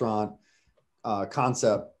 beautiful restaurant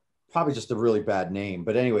concept, probably just a really bad name,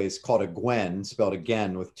 but anyways, called a Gwen, spelled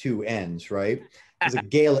again with 2 N's, right? It's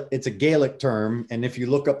a Gaelic term. And if you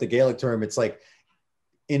look up the Gaelic term, it's like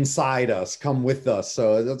inside us, come with us.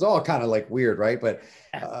 So it's all kind of like weird, right? But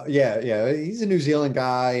yeah, he's a New Zealand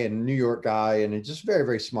guy and New York guy, and it's just very,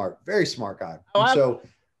 very smart guy.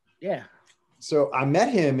 So I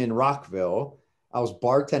met him in Rockville. I was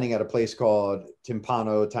bartending at a place called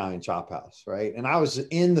Timpano Italian Chop House, right? And I was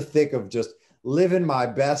in the thick of just living my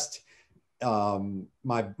best,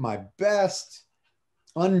 my best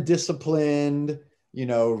undisciplined, you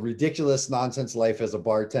know, ridiculous nonsense life as a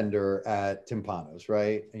bartender at Timpano's,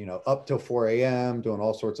 right? You know, up till 4 a.m. doing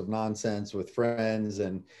all sorts of nonsense with friends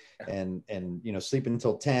and, you know, sleeping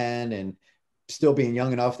until 10 and still being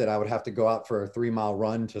young enough that I would have to go out for a 3-mile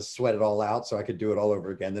run to sweat it all out so I could do it all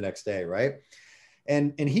over again the next day, right?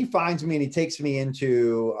 And he finds me and he takes me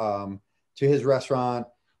into to his restaurant,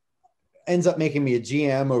 ends up making me a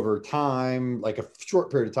GM over time, like a short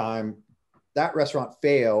period of time. That restaurant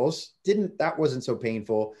fails. That wasn't so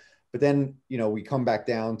painful. But then, you know, we come back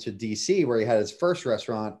down to DC where he had his first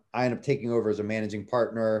restaurant. I end up taking over as a managing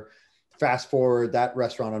partner. Fast forward, that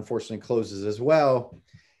restaurant unfortunately closes as well.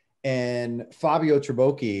 And Fabio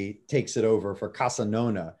Trabocchi takes it over for Casa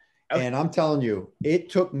Nonna. Okay. And I'm telling you, it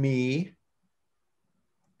took me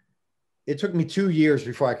 2 years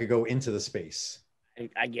before I could go into the space.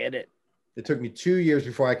 I get it. It took me 2 years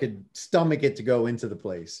before I could stomach it to go into the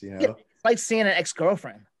place, you know? It's like seeing an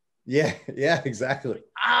ex-girlfriend. Yeah, exactly.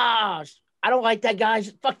 I don't like that guy.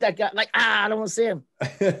 Fuck that guy. Like, I don't want to see him.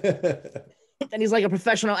 And he's like a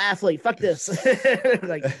professional athlete. Fuck this.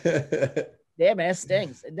 Like, yeah, man, it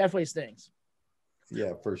stings. It definitely stings.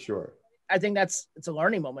 Yeah, for sure. I think it's a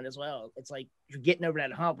learning moment as well. It's like you're getting over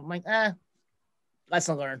that hump. I'm like,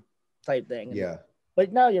 lesson learned type thing. Yeah.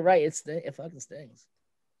 But no, you're right. It fucking stings.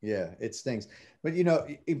 Yeah, it stings. But, you know,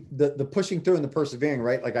 the pushing through and the persevering,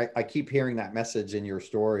 right? Like I keep hearing that message in your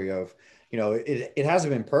story of, you know, it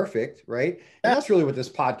hasn't been perfect, right? And that's really what this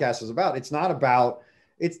podcast is about. It's not about,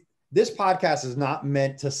 this podcast is not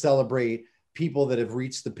meant to celebrate people that have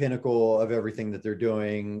reached the pinnacle of everything that they're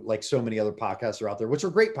doing, like so many other podcasts are out there, which are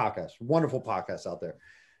great podcasts, wonderful podcasts out there.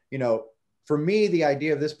 You know, for me, the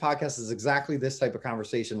idea of this podcast is exactly this type of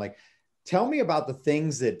conversation. Like, tell me about the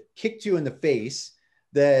things that kicked you in the face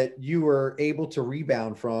that you were able to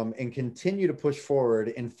rebound from and continue to push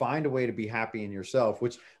forward and find a way to be happy in yourself,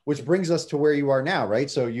 which brings us to where you are now,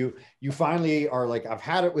 right? So you finally are like, I've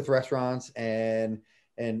had it with restaurants, and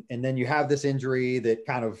then you have this injury that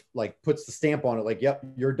kind of like puts the stamp on it, like, yep,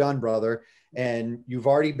 you're done, brother. And you've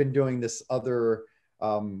already been doing this other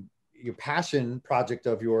your passion project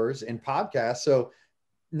of yours in podcasts. So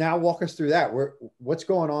now walk us through that. What's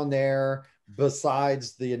going on there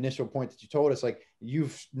besides the initial point that you told us? Like,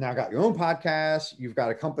 you've now got your own podcast. You've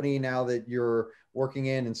got a company now that you're working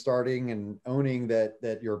in and starting and owning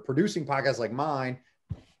that you're producing podcasts like mine.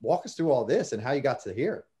 Walk us through all this and how you got to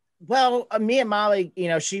here. Well, me and Molly, you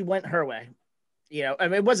know, she went her way. You know, I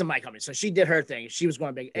mean, it wasn't my company, so she did her thing. She was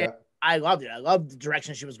going big. Yeah. And I loved it. I loved the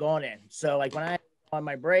direction she was going in. So, like, when I on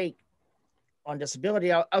my break on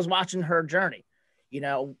disability, I was watching her journey, you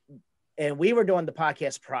know, and we were doing the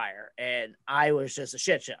podcast prior, and I was just a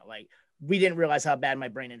shit show. Like, we didn't realize how bad my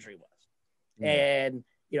brain injury was. And,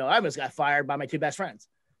 you know, I almost got fired by my 2 best friends,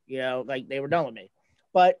 you know, like they were done with me.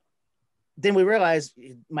 But then we realized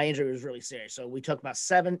my injury was really serious. So we took about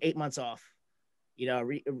 7-8 months off, you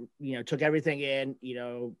know, took everything in, you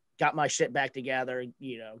know, got my shit back together,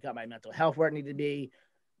 you know, got my mental health where it needed to be.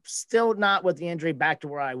 Still not with the injury back to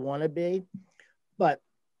where I want to be. But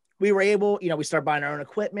we were able, you know, we started buying our own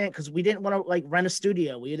equipment because we didn't want to like rent a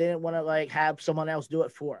studio. We didn't want to like have someone else do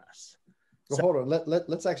it for us. So hold on.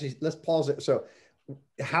 Let's pause it. So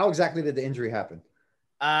how exactly did the injury happen?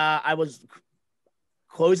 I was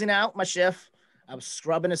closing out my shift. I was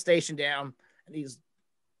scrubbing the station down, and these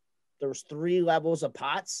there was 3 levels of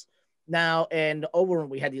pots. Now, in the old room,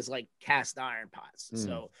 we had these like cast iron pots.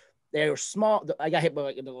 So they were small. I got hit by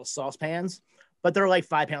like the little saucepans, but they're like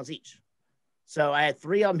 5 pounds each. So I had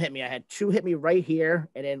 3 of them hit me. I had 2 hit me right here,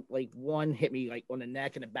 and then like 1 hit me like on the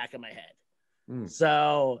neck and the back of my head.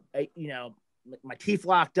 So, you know, my teeth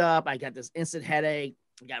locked up. I got this instant headache.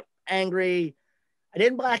 I got angry. I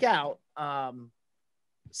didn't black out.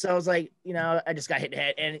 So I was like, you know, I just got hit in the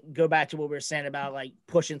head. And go back to what we were saying about like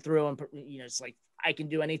pushing through and, you know, it's like I can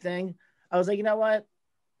do anything. I was like, you know what?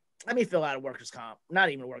 Let me fill out a workers' comp. Not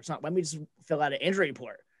even a workers' comp. Let me just fill out an injury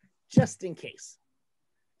report just in case.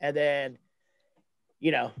 And then,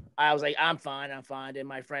 you know, I was like, I'm fine. And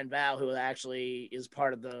my friend Val, who actually is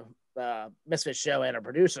part of the Misfit show and our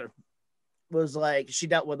producer, was like, she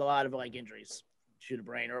dealt with a lot of like injuries to the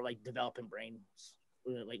brain or like developing brains,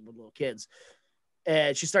 like with little kids.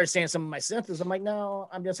 And she started saying some of my symptoms. I'm like, no,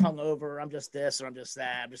 I'm just hungover. I'm just this or I'm just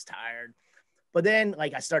that. I'm just tired. But then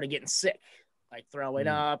like I started getting sick, like throwing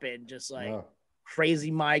up and just like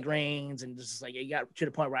crazy migraines. And just like it got to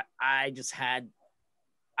the point where I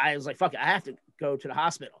was like, fuck it, I have to go to the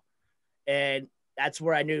hospital. And that's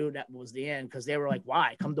where I knew that was the end, because they were like,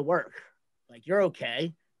 why? Come to work. Like, you're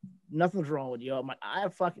okay. Nothing's wrong with you. I'm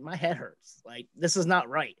like, my head hurts. Like, this is not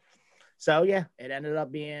right. So yeah, it ended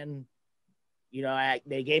up being, you know,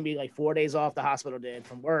 they gave me like 4 days off, the hospital did,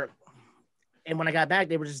 from work. And when I got back,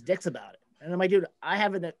 they were just dicks about it. And I'm like, dude, I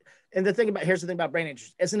haven't. And here's the thing about brain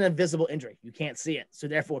injuries. It's an invisible injury. You can't see it. So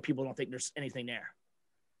therefore people don't think there's anything there.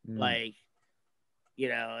 Like, you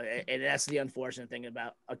know, and that's the unfortunate thing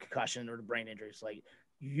about a concussion or the brain injuries. Like,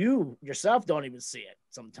 you yourself don't even see it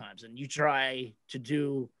sometimes. And you try to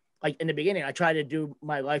do, like in the beginning, I tried to do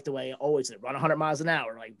my life the way I always did, run 100 miles an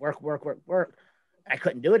hour, like work. I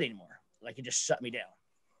couldn't do it anymore. Like, it just shut me down.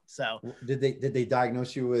 So did they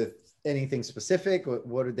diagnose you with anything specific?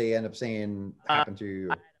 What did they end up saying happened to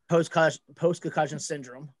you? Post-concussion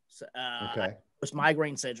syndrome. Okay.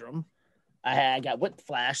 Post-migraine syndrome. I got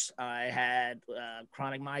whiplash. I had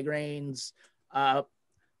chronic migraines. My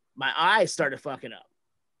eyes started fucking up.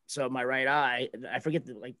 So my right eye, I forget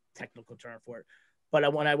the like technical term for it,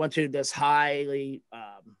 but when I went to this highly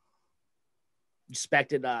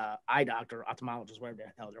respected eye doctor, ophthalmologist, whatever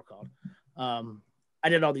the hell they're called. I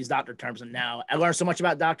did all these doctor terms, and now I learned so much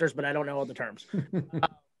about doctors, but I don't know all the terms.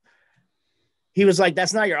 He was like,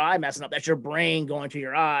 that's not your eye messing up. That's your brain going to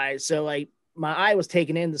your eye. So like my eye was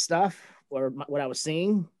taking in the stuff or what I was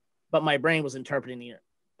seeing, but my brain was interpreting it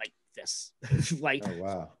like this. Like, oh,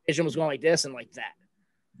 wow. Vision was going like this and like that.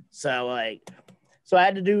 So like, so I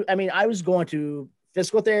had to do, I mean, I was going to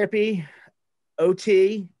physical therapy,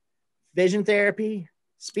 OT, vision therapy,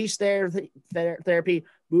 speech therapy,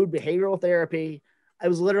 mood behavioral therapy. I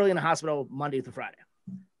was literally in the hospital Monday through Friday.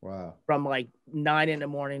 Wow. From like 9 in the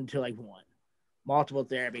morning to like 1. Multiple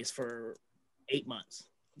therapies for 8 months.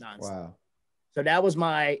 Nonstop. Wow. So that was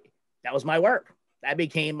my work. That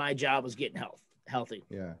became my job, was getting healthy.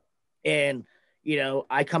 Yeah. And, you know,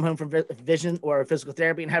 I come home from vision or physical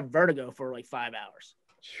therapy and have vertigo for like 5 hours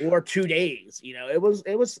or 2 days. You know, it was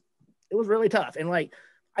really tough. And like,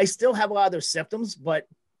 I still have a lot of those symptoms, but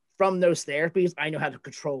from those therapies, I know how to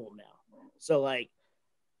control them now. So like,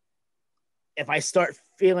 if I start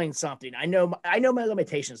feeling something, I know my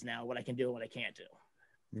limitations now, what I can do and what I can't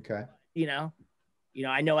do. Okay. You know,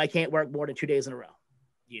 I know I can't work more than 2 days in a row,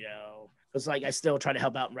 you know, because like I still try to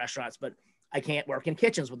help out in restaurants, but I can't work in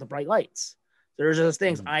kitchens with the bright lights. There's just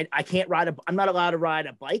things I can't I'm not allowed to ride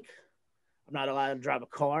a bike. I'm not allowed to drive a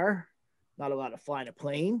car. I'm not allowed to fly in a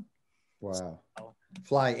plane. Wow. So,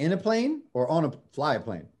 fly in a plane or fly a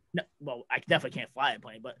plane? No, well, I definitely can't fly a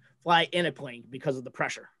plane, but fly in a plane because of the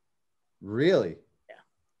pressure. Really? Yeah.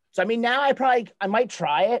 So, I mean, now I might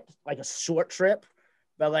try it, like a short trip,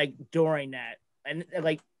 but like during that, and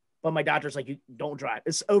like, but my doctor's like, you don't drive.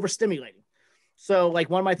 It's overstimulating. So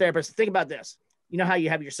like one of my therapists, think about this. You know how you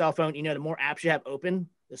have your cell phone, you know, the more apps you have open,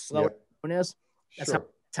 the slower the phone is. That's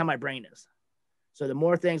how my brain is. So the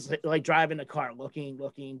more things like driving the car, looking,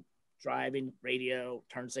 driving, radio,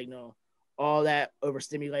 turn signal, all that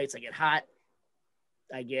overstimulates. I get hot.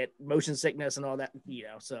 I get motion sickness and all that, you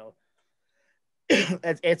know, so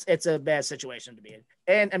it's a bad situation to be in.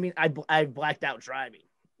 And I mean, I blacked out driving,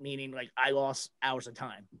 meaning like I lost hours of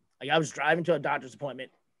time. Like I was driving to a doctor's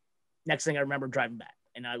appointment. Next thing I remember, driving back,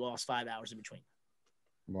 and I lost 5 hours in between.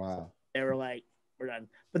 Wow. They were like, we're done.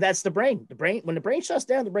 But that's the brain. When the brain shuts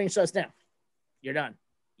down, the brain shuts down. You're done,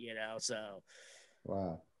 you know? So,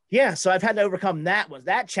 wow. Yeah. So I've had to overcome that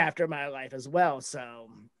chapter of my life as well. So,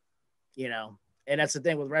 you know, and that's the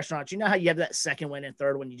thing with restaurants. You know how you have that second one and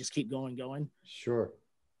third one, you just keep going. Sure.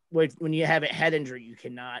 When you have a head injury, you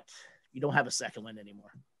cannot you don't have a second wind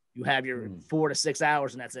anymore. You have your 4 to 6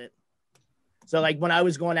 hours and that's it. So like when I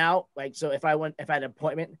was going out, like, so if I had an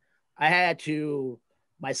appointment, I had to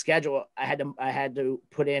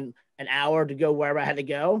put in an hour to go wherever I had to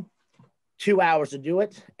go, 2 hours to do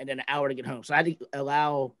it, and then an hour to get home. So I had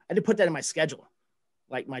to put that in my schedule,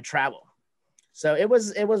 like my travel. So it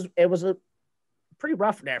was a pretty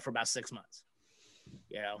rough there for about 6 months.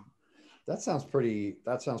 You know, that sounds pretty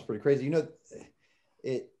crazy. You know,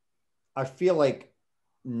 I feel like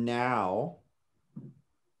now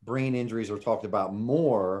brain injuries are talked about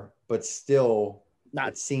more, but still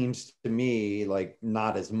it seems to me like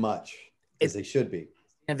not as much as they should be.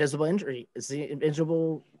 Invisible injury. It's the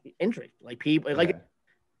invisible injury. Like people, like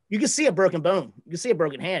you can see a broken bone, you can see a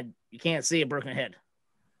broken hand, you can't see a broken head.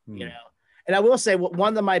 You know. And I will say,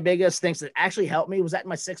 one of my biggest things that actually helped me was at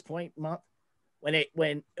my 6-point month when it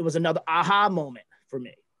was another aha moment for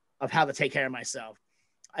me of how to take care of myself.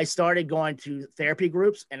 I started going to therapy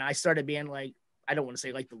groups, and I started being like, I don't want to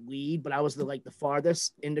say like the lead, but I was the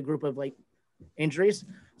farthest in the group of like injuries.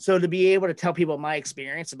 So to be able to tell people my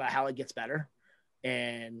experience about how it gets better,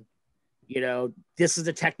 and you know, this is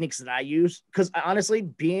the techniques that I use, because honestly,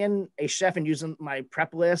 being a chef and using my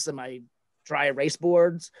prep list and my dry erase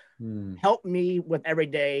boards helped me with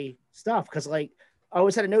everyday stuff. Because like I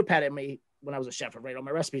always had a notepad at me when I was a chef, and write all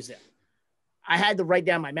my recipes in. I had to write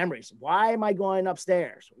down my memories. Why am I going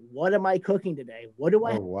upstairs? What am I cooking today? What do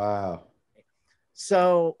I? Oh, wow.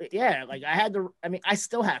 So yeah, like I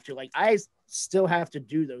still have to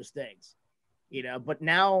do those things, you know, but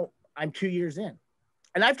now I'm 2 years in,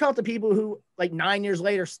 and I've talked to people who like 9 years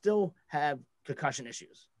later still have concussion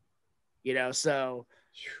issues, you know, so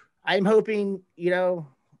I'm hoping, you know,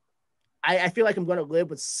 I feel like I'm going to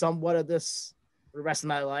live with somewhat of this for the rest of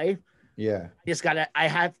my life. Yeah. It's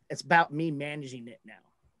about me managing it now,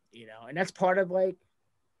 you know, and that's part of like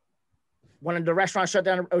when the restaurant shut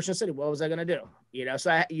down in Ocean City, what was I going to do? You know,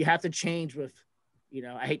 so you have to change with, you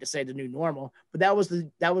know, I hate to say the new normal, but that was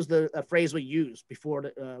the phrase we used before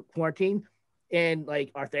the quarantine in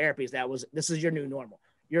like our therapies. This is your new normal.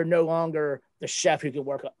 You're no longer the chef who can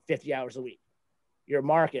work 50 hours a week. You're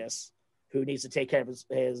Marcus, who needs to take care of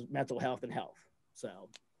his mental health and health. So,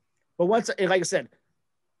 but once, like I said,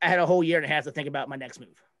 I had a whole year and a half to think about my next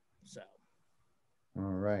move. So. All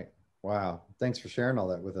right. Wow. Thanks for sharing all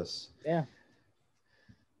that with us. Yeah.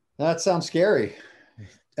 That sounds scary.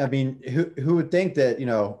 I mean, who would think that, you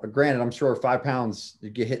know, granted, I'm sure 5 pounds, you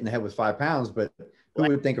get hit in the head with 5 pounds, but who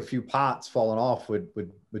would think a few pots falling off would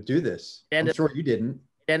do this? I'm sure you didn't.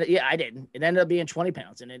 And yeah, I didn't. It ended up being 20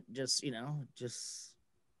 pounds, and it just, you know, it just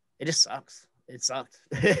sucks. It sucked,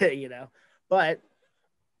 you know, but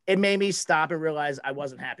it made me stop and realize I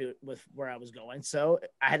wasn't happy with where I was going. So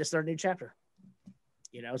I had to start a new chapter,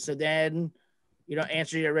 you know? So then, you know,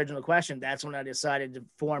 answer your original question. That's when I decided to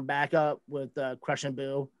form back up with Crush and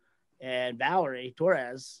Boo and Valerie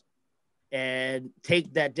Torres and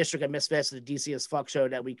take that District of Misfits to the DC as Fuck show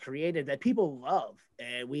that we created that people love.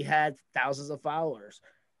 And we had thousands of followers,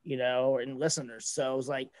 you know, and listeners. So it was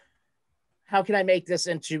like, how can I make this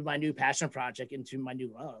into my new passion project, into my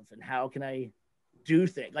new love? And how can I do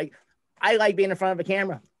things? Like, I like being in front of a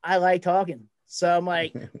camera. I like talking. So I'm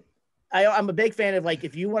like, I'm a big fan of like,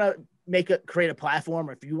 if you want to create a platform,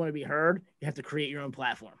 or if you want to be heard, you have to create your own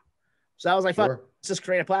platform. So I was like, fuck, let's just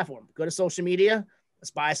create a platform. Go to social media.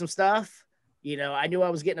 Let's buy some stuff. You know, I knew I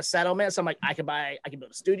was getting a settlement. So I'm like, I can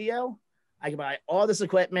build a studio. I can buy all this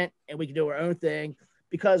equipment and we can do our own thing,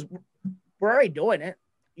 because we're already doing it.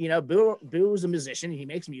 You know, Boo's a musician. He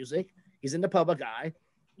makes music. He's in the public eye.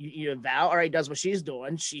 Val already does what she's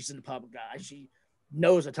doing. She's in the public eye. She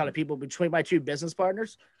knows a ton of people. Between my two business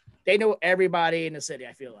partners, they know everybody in the city,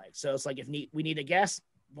 I feel like. So it's like, if we need a guest,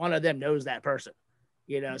 one of them knows that person,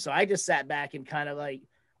 you know? So I just sat back and kind of like,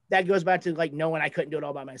 that goes back to like knowing I couldn't do it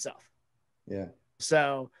all by myself. Yeah.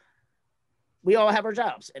 So we all have our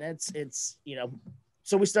jobs, and it's, you know,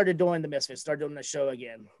 so we started doing the Misfits, started doing the show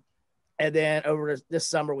again. And then over this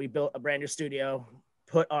summer, we built a brand new studio,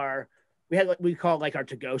 we call it like our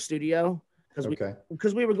to-go studio,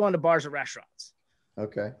 because we were going to bars and restaurants.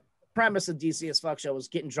 Okay. The premise of DC as Fuck show was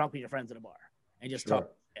getting drunk with your friends at a bar and just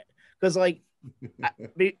talk. Because like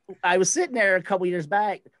I was sitting there a couple years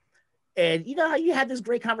back, and you know how you had this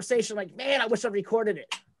great conversation, like, man, I wish I recorded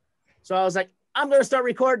it. So I was like, I'm going to start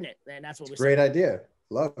recording it. And that's what we started. Great idea.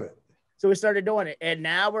 Love it. So we started doing it. And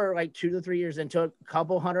now we're like 2 to 3 years into a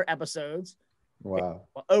couple hundred episodes. Wow.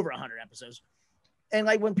 Well, over 100 episodes. And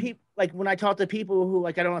like when I talk to people who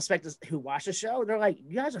like I don't expect who watch the show, they're like,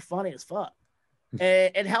 you guys are funny as fuck.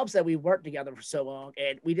 And it helps that we worked together for so long,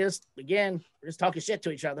 and we're just talking shit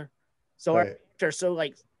to each other. So our characters so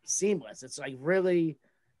like seamless. It's like really,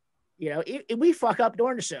 you know, we fuck up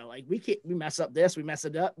during the show. Like we mess up this, we mess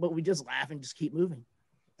it up, but we just laugh and just keep moving.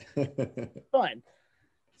 Fun.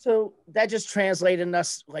 So that just translated in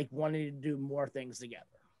us like wanting to do more things together.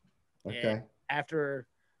 Okay. And after,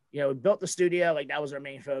 you know, we built the studio, like that was our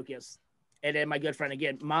main focus. And then my good friend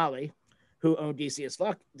again, Molly, who owned DC as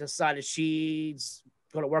Fuck, decided she's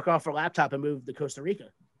going to work off her laptop and move to Costa Rica.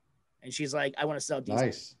 And she's like, I want to sell DC.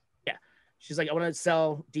 Nice. Yeah. She's like, I want to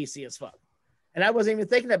sell DC as Fuck. And I wasn't even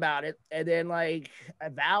thinking about it. And then like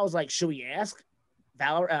Val was like, should we ask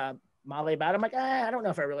Molly about it? I'm like, I don't know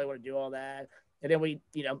if I really want to do all that. And then we,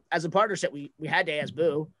 you know, as a partnership, we had to ask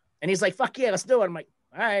Boo. And he's like, fuck yeah, let's do it. I'm like,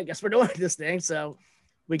 all right, I guess we're doing this thing. So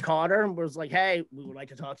we called her and was like, hey, we would like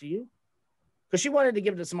to talk to you. Because she wanted to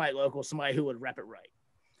give it to somebody local, somebody who would rep it right.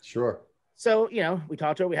 Sure. So, you know, we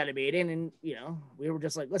talked to her, we had a meeting, and, you know, we were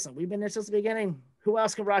just like, listen, we've been there since the beginning. Who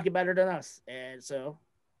else can rock it better than us? And so,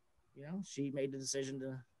 you know, she made the decision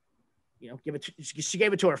to, you know, give it to, she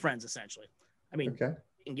gave it to her friends, essentially. I mean, okay.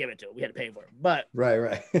 We didn't give it to her. We had to pay for it. But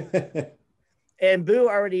right. And Boo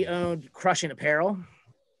already owned Crushing Apparel.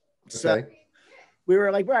 So okay. We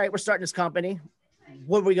were like, right, we're starting this company.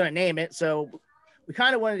 What are we going to name it? So we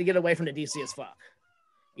kind of wanted to get away from the DC as Fuck.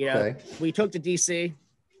 You know, okay. We took the DC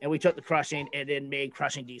and we took the Crushing and then made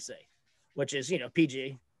Crushing DC, which is, you know,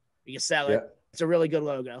 PG. You can sell it. Yep. It's a really good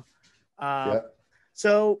logo. Yep.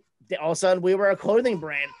 So all of a sudden we were a clothing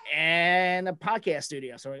brand and a podcast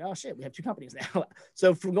studio. So we're like, oh shit, we have two companies now.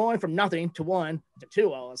 So from going from nothing to one to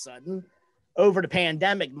two all of a sudden, over the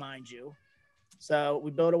pandemic, mind you. So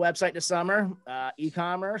we built a website this summer,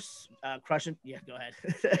 e-commerce, Crushing. Yeah, go ahead.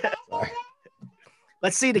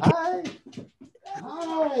 Let's see the Hi.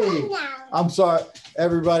 I'm sorry,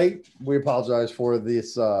 everybody. We apologize for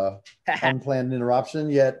this unplanned interruption,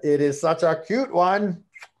 yet it is such a cute one.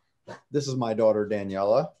 This is my daughter,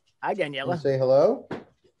 Daniela. Hi, Daniela. Can you say hello? Can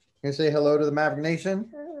you say hello to the Maverick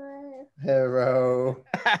Nation? Hello.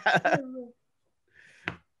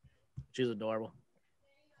 She's adorable.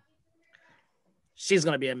 She's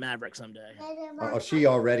going to be a Maverick someday. Oh, she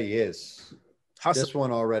already is. Hustle. This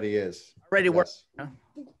one already is. Already work. Huh?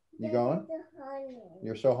 You going?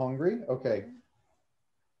 You're so hungry? Okay.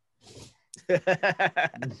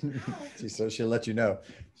 She'll let you know.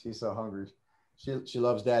 She's so hungry. She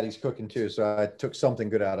loves daddy's cooking too. So I took something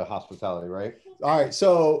good out of hospitality, right? All right.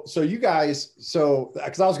 So you guys,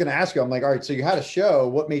 because I was going to ask you, I'm like, all right, so you had a show.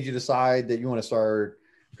 What made you decide that you want to start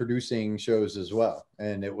producing shows as well?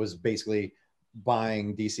 And it was basically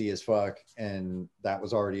buying DC as Fuck, and that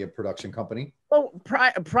was already a production company. Well,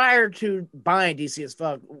 prior to buying DC as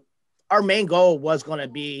Fuck, our main goal was going to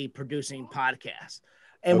be producing podcasts.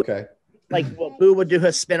 And okay. Boo would do a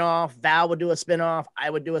spinoff, Val would do a spinoff, I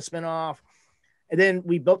would do a spinoff. And then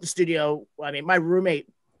we built the studio. I mean, my roommate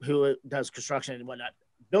who does construction and whatnot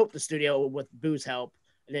built the studio with Boo's help.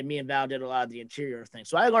 And then me and Val did a lot of the interior things.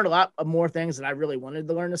 So I learned a lot of more things that I really wanted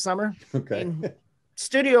to learn this summer. Okay. And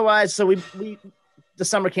studio wise, so we the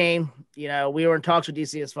summer came, you know, we were in talks with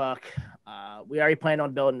DC as Fuck. We already planned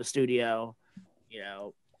on building the studio. You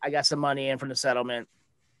know, I got some money in from the settlement.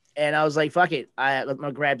 And I was like, fuck it. I'm going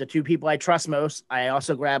to grab the two people I trust most. I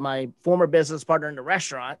also grabbed my former business partner in the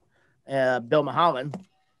restaurant, Bill Mulholland.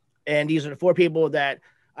 And these are the four people that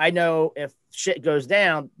I know if shit goes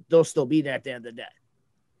down, they'll still be there at the end of the day.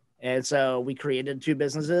 And so we created two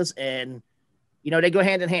businesses and, you know, they go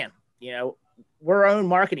hand in hand. You know, we're our own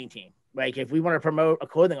marketing team. Like if we want to promote a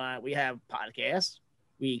clothing line, we have podcasts,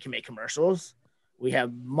 we can make commercials, we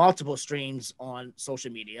have multiple streams on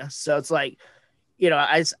social media. So it's like, you know,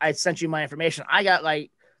 I sent you my information. I got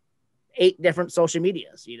like 8 different social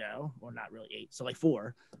medias, you know, well, not really 8, so like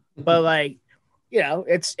 4, but like, you know,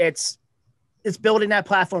 it's building that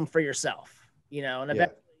platform for yourself, you know, and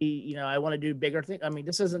eventually, you know, I want to do bigger things. I mean,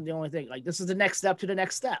 this isn't the only thing. Like this is the next step to the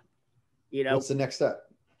next step. You know, what's the next step?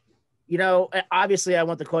 You know, obviously I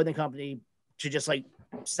want the clothing company to just like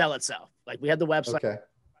sell itself. Like we have the website, okay.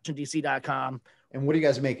 dc.com. And what are you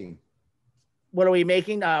guys making? What are we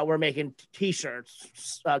making? We're making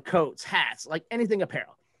t-shirts, coats, hats, like anything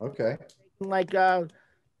apparel. Okay. Like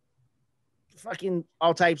fucking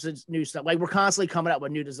all types of new stuff. Like we're constantly coming up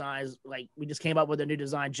with new designs. Like we just came up with a new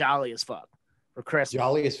design, Jolly as Fuck, for Christmas.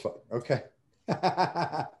 Jolly as Fuck. Okay.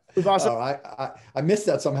 We've also I missed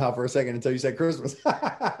that somehow for a second until you said Christmas.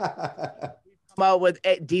 come out with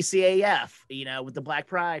DCAF, you know, with the Black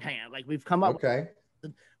Pride hand. Like we've come up. Okay.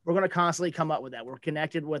 We're going to constantly come up with that. We're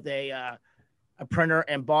connected with a printer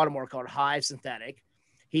in Baltimore called Hive Synthetic.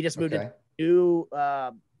 He just moved to a new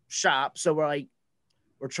shop, so we're like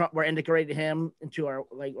we're integrating him into our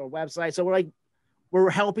website. So we're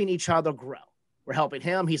helping each other grow. we're helping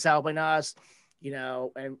him. He's helping us, you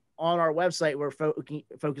know, and on our website, we're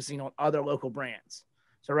focusing on other local brands.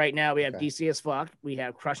 So right now we have DC as Fuck, we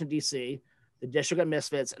have Crushing DC, the District of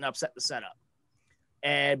Misfits, and Upset the Setup.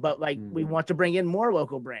 But like we want to bring in more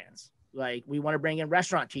local brands. Like we want to bring in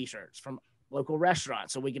restaurant t-shirts from local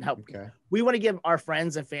restaurants so we can help. We want to give our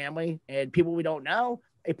friends and family and people we don't know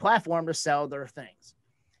a platform to sell their things.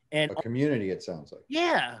 And a community, it sounds like.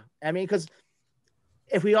 Yeah. I mean, because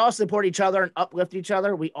if we all support each other and uplift each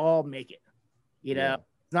other, we all make it. You know,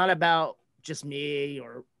 it's not about just me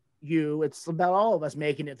or you. It's about all of us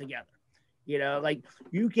making it together. You know, like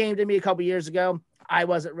you came to me a couple years ago. I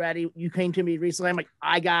wasn't ready. You came to me recently. I'm like,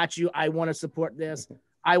 I got you. I want to support this.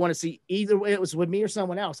 I want to see, either way it was with me or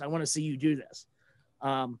someone else, I want to see you do this.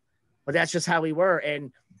 But that's just how we were.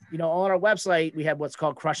 And, you know, on our website, we have what's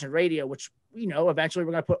called Crushing Radio, which, you know, eventually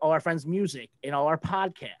we're going to put all our friends' music in all our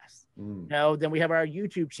podcasts. You know, then we have our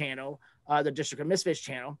YouTube channel, the District of Misfits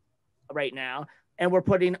channel right now. And we're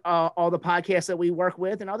putting all the podcasts that we work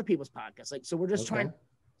with and other people's podcasts. Like, so we're just trying to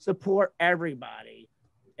support everybody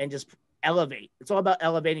and just elevate. It's all about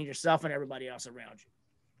elevating yourself and everybody else around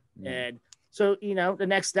you. And so, you know, the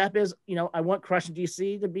next step is, you know, I want Crushing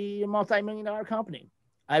DC to be a multi-million-dollar company.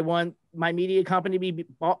 I want my media company to be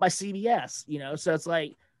bought by CBS, you know? So it's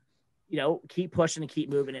like, you know, keep pushing and keep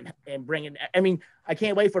moving and bringing, I mean, I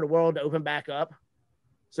can't wait for the world to open back up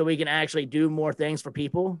so we can actually do more things for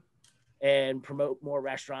people and promote more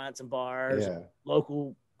restaurants and bars,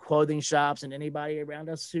 local clothing shops, and anybody around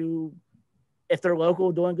us who, if they're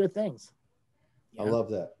local, doing good things. I love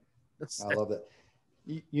that. I love that.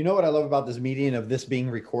 You know what I love about this meeting of this being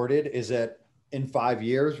recorded is that in 5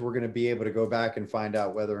 years, we're going to be able to go back and find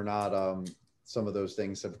out whether or not some of those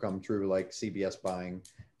things have come true, like CBS buying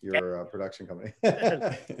your production company.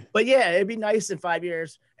 But yeah, it'd be nice in 5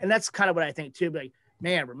 years. And that's kind of what I think too. Like,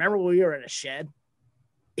 man, remember when we were in a shed?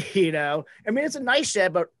 You know, I mean, it's a nice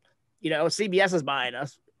shed, but, you know, CBS is buying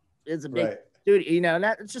us. It's a big dude, you know, and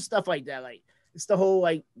it's just stuff like that. Like, it's the whole,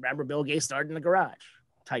 like, remember Bill Gates started in the garage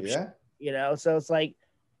type shit, you know? So it's like,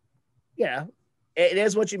 you know, it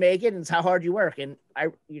is what you make it, and it's how hard you work. And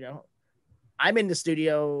you know, I'm in the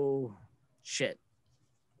studio shit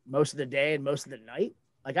most of the day and most of the night.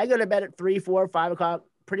 Like, I go to bed at 3, 4, 5 o'clock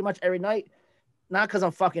pretty much every night. Not because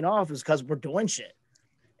I'm fucking off, it's because we're doing shit.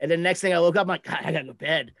 And then next thing I look up, I'm like, God, I gotta go to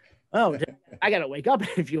bed. Oh, I gotta wake up in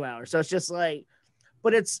a few hours. So it's just like,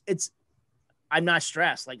 but it's I'm not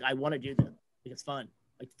stressed. Like, I want to do this. Like, it's fun.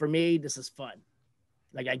 Like, for me, this is fun.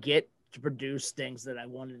 Like, I get to produce things that I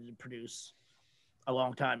wanted to produce a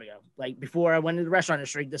long time ago. Like, before I went into the restaurant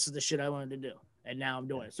industry, this is the shit I wanted to do. And now I'm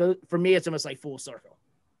doing it. So for me, it's almost like full circle.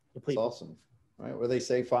 That's awesome. Right. Where they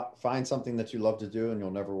say, find something that you love to do and you'll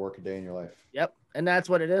never work a day in your life. Yep. And that's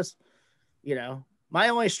what it is. You know, my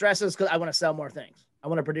only stress is because I want to sell more things. I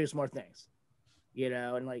want to produce more things, you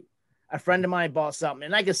know, and like a friend of mine bought something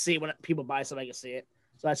and I can see when people buy something, I can see it.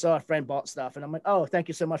 So I saw a friend bought stuff and I'm like, oh, thank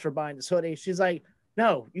you so much for buying this hoodie. She's like,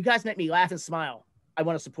 no, you guys make me laugh and smile. I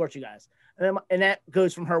want to support you guys. And that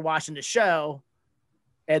goes from her watching the show.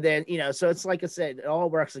 And then, you know, so it's like I said, it all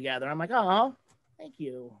works together. I'm like, oh, thank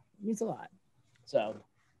you. It means a lot. So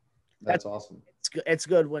that's awesome. It's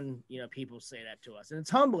good when, you know, people say that to us, and it's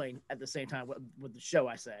humbling at the same time with the show,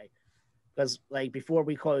 I say, because like before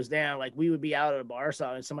we closed down, like we would be out at a bar or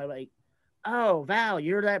something, and somebody like, oh, Val,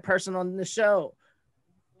 you're that person on the show.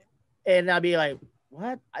 And I'd be like,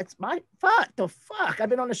 what? It's my the fuck. I've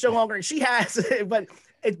been on the show longer than she has. but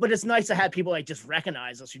it's nice to have people like just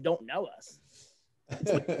recognize us who don't know us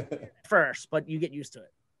first, but you get used to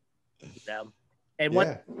it. You know? And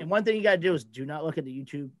one thing you got to do is do not look at the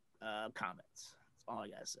YouTube comments. That's all I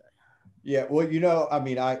got to say. Yeah. Well, you know, I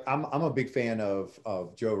mean, I'm a big fan of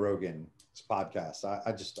Joe Rogan's podcast.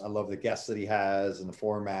 I love the guests that he has and the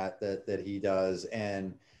format that he does.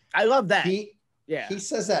 And I love that. He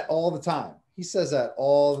says that all the time. He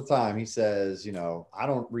says, you know, I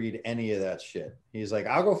don't read any of that shit. He's like,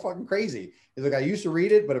 I'll go fucking crazy. He's like, I used to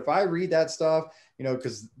read it, but if I read that stuff, you know,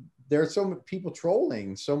 because there's so many people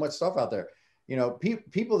trolling so much stuff out there, you know,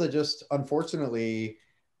 people that just, unfortunately,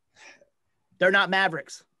 they're not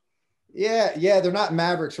mavericks. Yeah. They're not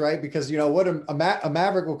mavericks, right? Because, you know, what a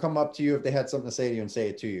maverick will come up to you if they had something to say to you and say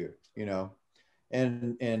it to you, you know,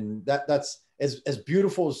 and that's as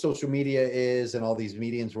beautiful as social media is and all these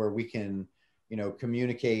mediums where we can, you know,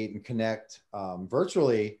 communicate and connect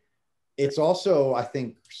virtually. It's also, I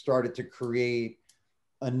think, started to create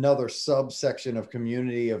another subsection of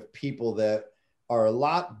community of people that are a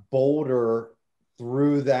lot bolder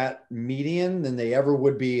through that medium than they ever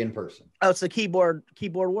would be in person. Oh, it's the keyboard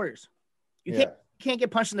warriors. You can't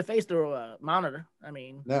get punched in the face through a monitor. I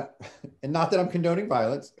mean, no, and not that I'm condoning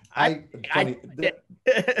violence. The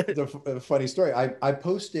funny story. I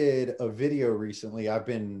posted a video recently. I've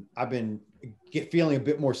been feeling a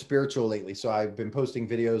bit more spiritual lately. So I've been posting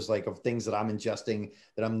videos like of things that I'm ingesting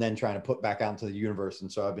that I'm then trying to put back out into the universe.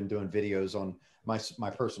 And so I've been doing videos on my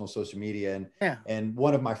personal social media, and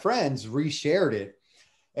one of my friends reshared it,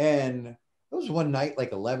 and it was one night like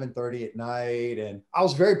 11:30 at night, and I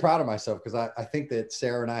was very proud of myself because I think that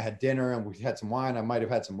Sarah and I had dinner and we had some wine. I might have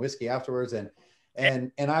had some whiskey afterwards, and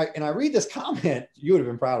I read this comment. You would have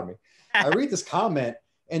been proud of me. I read this comment,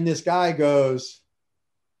 and this guy goes,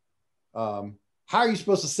 "How are you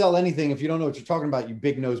supposed to sell anything if you don't know what you're talking about, you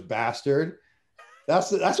big-nosed bastard?"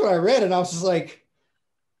 That's what I read, and I was just like,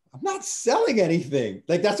 I'm not selling anything.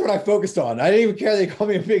 Like, that's what I focused on. I didn't even care they called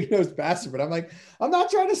me a big-nosed bastard, but I'm like, I'm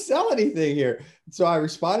not trying to sell anything here. So I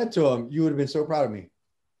responded to him. You would have been so proud of me.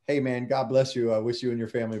 Hey, man, God bless you. I wish you and your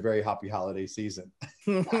family a very happy holiday season.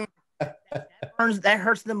 That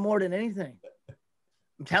hurts them more than anything.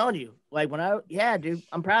 I'm telling you. Like, dude,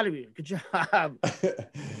 I'm proud of you. Good job.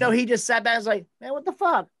 No, he just sat back and was like, man, what the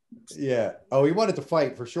fuck? Yeah. Oh, he wanted to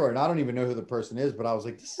fight for sure. And I don't even know who the person is, but I was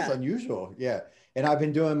like, this is unusual. Yeah. And I've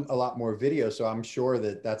been doing a lot more videos, so I'm sure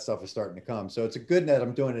that stuff is starting to come. So it's a good that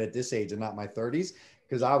I'm doing it at this age and not my 30s,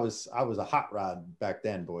 because I was a hot rod back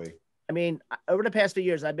then, boy. I mean, over the past few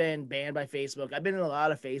years, I've been banned by Facebook. I've been in a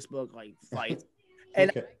lot of Facebook like fights,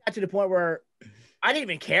 and I got to the point where I didn't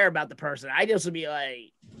even care about the person. I just would be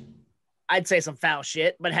like, I'd say some foul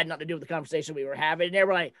shit, but it had nothing to do with the conversation we were having. And they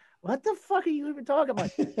were like, "What the fuck are you even talking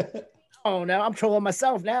about?" Oh no, I'm trolling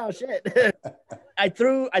myself now. Shit. I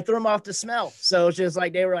threw them off the smell. So it's just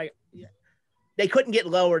like, they were like, they couldn't get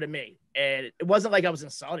lower to me. And it wasn't like I was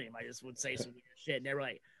insulting him. I just would say some weird shit. And they were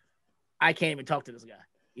like, I can't even talk to this guy.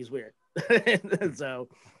 He's weird. So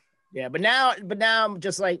yeah, but now I'm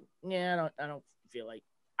just like, yeah, I don't feel like,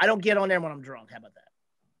 I don't get on there when I'm drunk. How about that?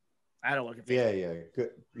 I don't look at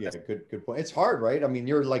Facebook. Good point. It's hard, right? I mean,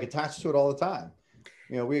 you're like attached to it all the time.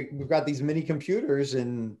 You know, we've got these mini computers,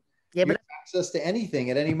 and you have access to anything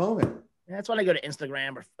at any moment. That's when I go to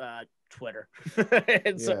Instagram or Twitter.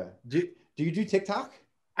 So, do you do TikTok?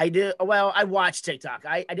 I do. Well, I watch TikTok.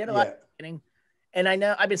 I did a lot of marketing, and I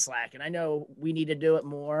know I've been slacking. I know we need to do it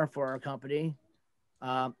more for our company.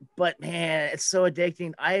 But man, it's so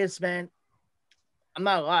addicting. I'm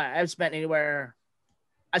not gonna lie, I spent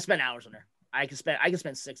hours on there. I can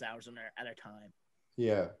spend 6 hours on there at a time.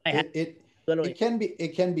 Yeah. It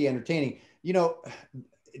can be entertaining. You know,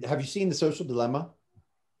 have you seen The Social Dilemma?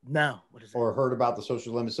 No. What is it? Or heard about The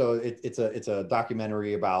Social Dilemma? So it's a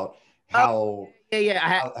documentary about how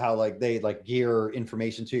how like they like gear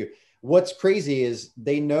information to you. What's crazy is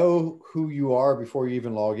they know who you are before you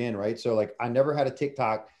even log in, right? So like, I never had a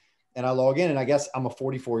TikTok, and I log in, and I guess I'm a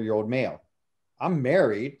 44-year-old male. I'm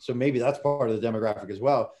married, so maybe that's part of the demographic as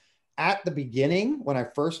well. At the beginning, when I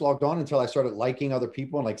first logged on, until I started liking other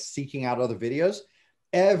people and like seeking out other videos,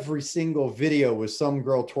 every single video was some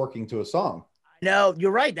girl twerking to a song. No,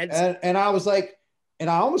 you're right. And I was like, and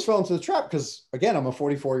I almost fell into the trap because, again, I'm a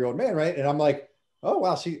 44-year-old man, right? And I'm like, oh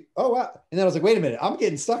wow, and then I was like, wait a minute, I'm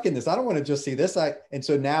getting stuck in this. I don't want to just see this. And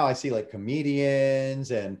so now I see like comedians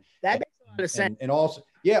and that makes a lot of sense. And also,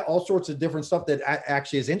 all sorts of different stuff that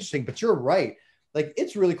actually is interesting. But you're right. Like,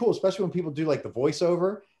 it's really cool, especially when people do like the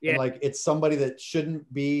voiceover, and like it's somebody that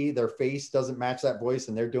shouldn't be, their face doesn't match that voice,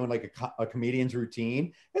 and they're doing like a comedian's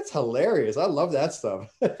routine. It's hilarious. I love that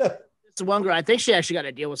stuff. It's one girl, I think she actually got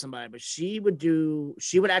to deal with somebody, but she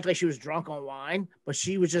would act like she was drunk on wine, but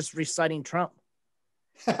she was just reciting Trump.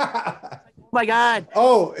 Oh my God.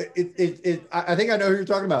 Oh, I think I know who you're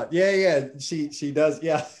talking about. Yeah. She does.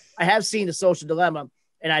 Yeah. I have seen The Social Dilemma,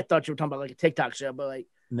 and I thought you were talking about like a TikTok show, but like,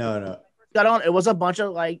 no. Got on, it was a bunch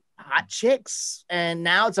of like hot chicks, and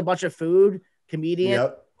now it's a bunch of food, comedian,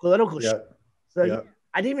 political shit. So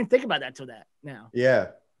I didn't even think about that till that now. Yeah.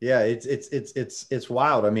 It's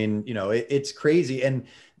wild. I mean, you know, it's crazy. And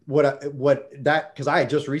because I had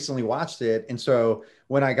just recently watched it, and so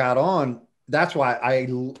when I got on, that's why I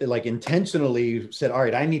like intentionally said, all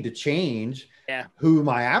right, I need to change who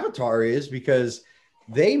my avatar is, because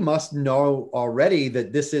they must know already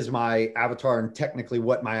that this is my avatar and technically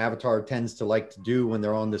what my avatar tends to like to do when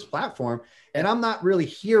they're on this platform. And I'm not really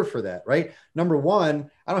here for that, right? Number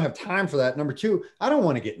one, I don't have time for that. Number two, I don't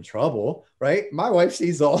want to get in trouble, right? My wife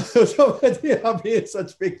sees all those. I'll be in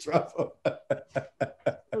such big trouble.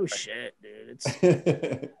 Oh shit, dude. It's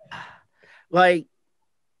like,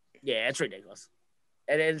 yeah, it's ridiculous.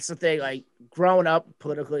 And it's the thing, like growing up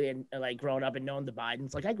politically and like growing up and knowing the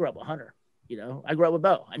Bidens, like I grew up with Hunter. You know, I grew up with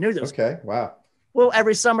Bo. I knew those. Okay. Wow. Well,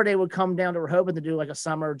 every summer they would come down to Rehoboth to do like a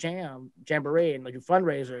summer jamboree and like do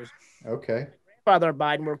fundraisers. Okay. Father and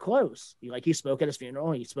Biden were close. He spoke at his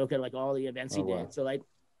funeral. He spoke at like all the events he did. Wow. So like,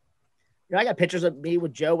 I got pictures of me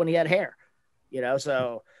with Joe when he had hair,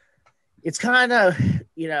 so it's kind of,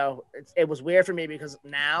 it was weird for me because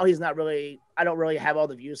now he's not really, I don't really have all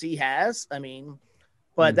the views he has. I mean,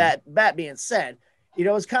 but that being said,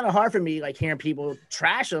 it's kind of hard for me, like hearing people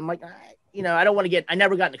trash him. Like, I don't want to I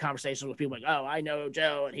never got into conversations with people like, oh, I know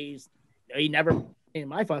Joe and he never in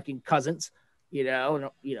my fucking cousins,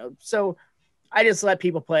 so I just let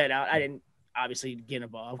people play it out. I didn't obviously get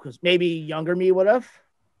involved because maybe younger me would have,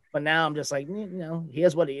 but now I'm just like, he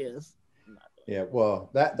is what he is. Yeah, well,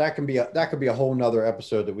 that could be a whole nother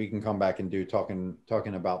episode that we can come back and do talking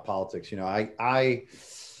about politics.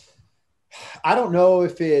 I don't know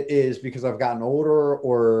if it is because I've gotten older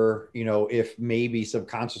or, if maybe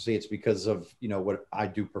subconsciously it's because of, what I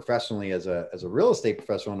do professionally as a real estate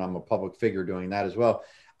professional, and I'm a public figure doing that as well.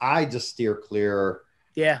 I just steer clear.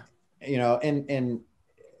 Yeah. And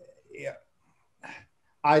yeah,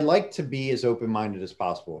 I like to be as open-minded as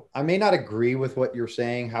possible. I may not agree with what you're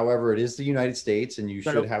saying. However, it is the United States and you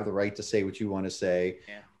should have the right to say what you want to say,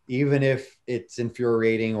 even if it's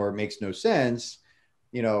infuriating or it makes no sense.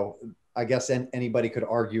 I guess anybody could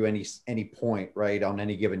argue any point, right, on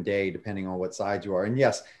any given day, depending on what side you are. And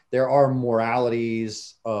yes, there are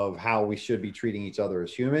moralities of how we should be treating each other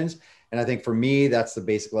as humans. And I think for me, that's the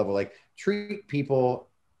basic level, like treat people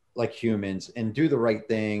like humans and do the right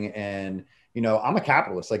thing. And, I'm a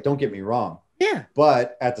capitalist, like, don't get me wrong. Yeah.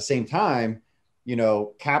 But at the same time,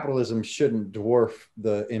 capitalism shouldn't dwarf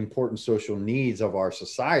the important social needs of our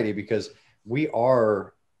society because we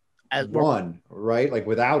are as one, right? Like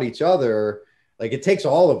without each other, like it takes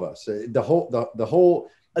all of us. We're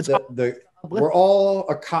all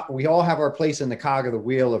we all have our place in the cog of the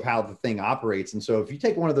wheel of how the thing operates. And so if you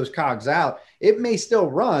take one of those cogs out, it may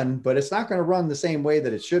still run, but it's not going to run the same way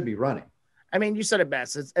that it should be running. I mean, you said it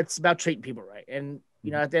best. It's about treating people right. And,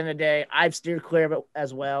 at the end of the day, I've steered clear of it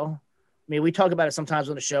as well. I mean, we talk about it sometimes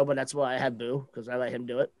on the show, but that's why I have Boo, because I let him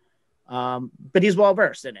do it. But he's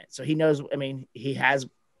well-versed in it. So he knows, I mean, he has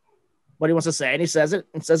what he wants to say, and he says it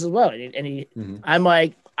and says as well. I'm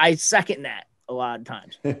like, I second that a lot of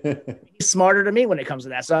times. He's smarter than me when it comes to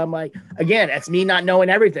that. So I'm like, again, that's me not knowing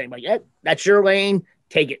everything. Like, yeah, that's your lane.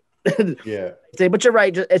 Take it. Yeah. But you're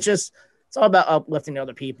right. It's all about uplifting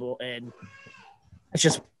other people. And it's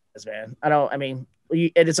just, man,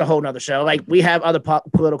 it is a whole nother show. Like we have other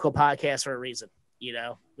political podcasts for a reason.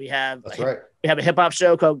 We have, we have a hip hop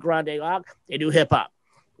show called Grande Lock. They do hip hop.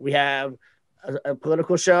 We have a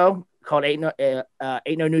political show called Ain't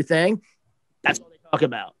No New Thing. That's what they talk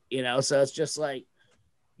about, so it's just like,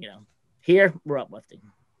 here we're uplifting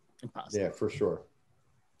and positive. Yeah, for sure.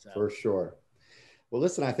 For sure. Well,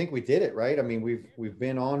 listen, I think we did it, right? I mean, we've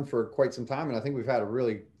been on for quite some time and I think we've had a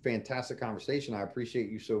really fantastic conversation. I appreciate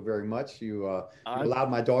you so very much. You allowed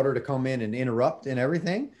my daughter to come in and interrupt and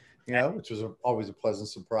everything, which was always a pleasant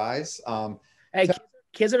surprise. Hey,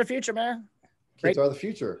 kids are the future, man. Kids are the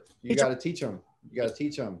future. You got to teach them.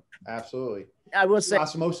 Absolutely. I will say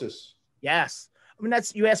osmosis. Yes. I mean,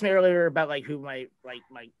 you asked me earlier about like who my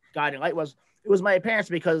guiding light was. It was my parents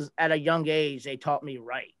because at a young age, they taught me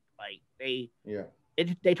right. Like they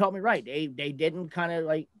taught me right. They didn't kind of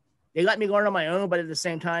like, they let me learn on my own, but at the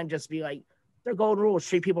same time, just be like, their golden rules,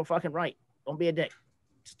 treat people fucking right. Don't be a dick.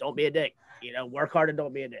 Just don't be a dick. Work hard and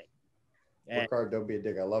don't be a dick. Work hard, don't be a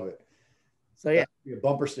dick. I love it. So yeah. Be a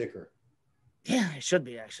bumper sticker. Yeah, it should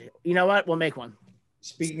be actually. You know what? We'll make one.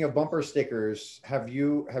 Speaking of bumper stickers, have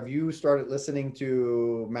you started listening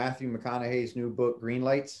to Matthew McConaughey's new book, Green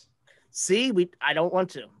Lights? See, I don't want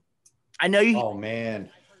to. I know you. Oh man,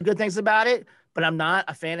 good things about it, but I'm not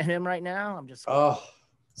a fan of him right now. I'm just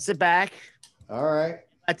sit back. All right.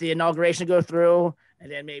 Let the inauguration go through,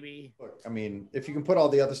 and then maybe. Look, I mean, if you can put all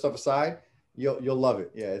the other stuff aside, you'll love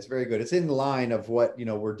it. Yeah, it's very good. It's in line of what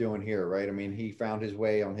we're doing here, right? I mean, he found his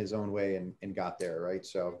way on his own way and got there, right?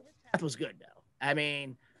 So that was good, though. I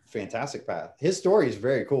mean, fantastic path. His story is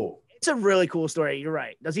very cool. It's a really cool story. You're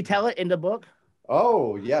right. Does he tell it in the book?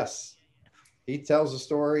 Oh, yes. He tells a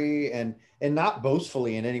story and not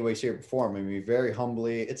boastfully in any way, shape, or form. I mean, very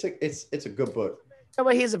humbly. It's a good book. Oh,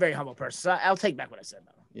 well, he's a very humble person. So I'll take back what I said.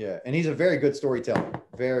 Though. Yeah, and he's a very good storyteller.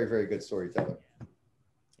 Very, very good storyteller.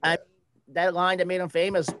 That line that made him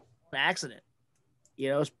famous, an accident.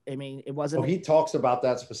 I mean, it wasn't. Oh, he talks about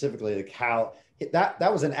that specifically, like how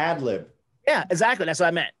that was an ad lib. Yeah, exactly. That's what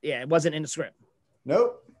I meant. Yeah, it wasn't in the script.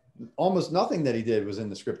 Nope. Almost nothing that he did was in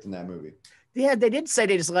the script in that movie. Yeah, they did say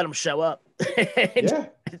they just let him show up. Yeah.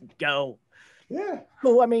 Go. Yeah.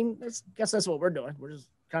 Cool. I mean, guess that's what we're doing. We're just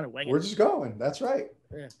kind of winging. We're just going. That's right.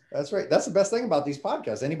 Yeah. That's right. That's the best thing about these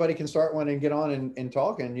podcasts. Anybody can start one and get on and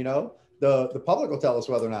talk, and the public will tell us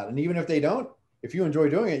whether or not. And even if they don't, if you enjoy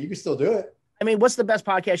doing it, you can still do it. I mean, what's the best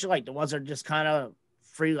podcast you like? The ones that are just kind of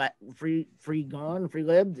free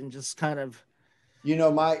lived, and just kind of.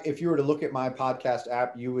 If you were to look at my podcast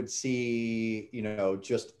app, you would see,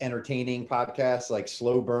 just entertaining podcasts like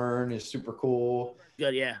Slow Burn is super cool.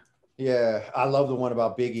 Good, yeah. Yeah, I love the one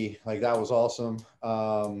about Biggie. Like that was awesome.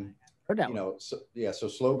 Heard that one. So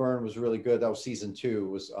Slow Burn was really good. That was season 2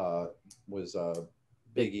 was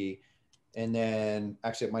Biggie. And then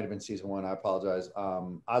actually it might've been season 1. I apologize.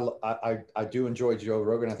 I do enjoy Joe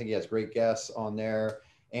Rogan. I think he has great guests on there,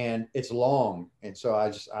 and it's long. And so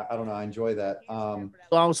I don't know. I enjoy that.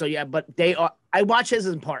 Long. So yeah, but I watch his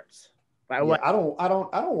in parts. I don't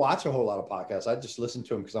watch a whole lot of podcasts. I just listen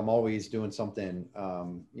to them because I'm always doing something,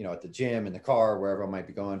 at the gym, in the car, wherever I might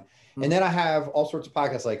be going. Mm-hmm. And then I have all sorts of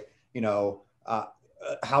podcasts like,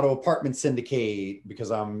 how to apartment syndicate, because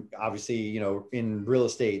I'm obviously, in real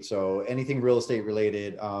estate. So anything real estate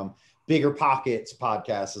related. Bigger Pockets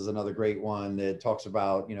podcast is another great one that talks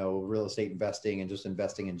about, real estate investing and just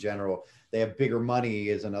investing in general. They have Bigger Money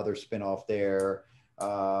is another spinoff there.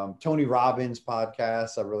 Tony Robbins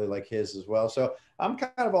podcast, I really like his as well. So I'm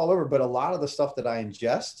kind of all over, but a lot of the stuff that I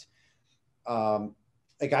ingest,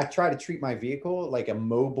 like I try to treat my vehicle like a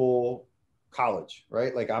mobile college,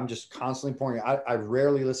 right? Like I'm just constantly pouring. I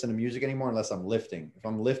rarely listen to music anymore unless I'm lifting. If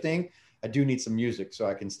I'm lifting, I do need some music so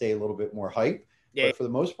I can stay a little bit more hype. Yeah. But for the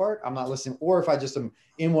most part, I'm not listening. Or if I just am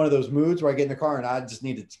in one of those moods where I get in the car and I just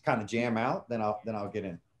need to kind of jam out, then I'll get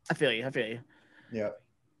in. I feel you. Yeah.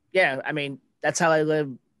 Yeah. I mean, that's how I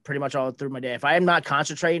live pretty much all through my day. If I am not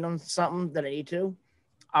concentrating on something that I need to,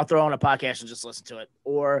 I'll throw on a podcast and just listen to it.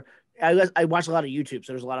 Or I watch a lot of YouTube,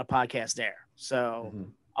 so there's a lot of podcasts there. So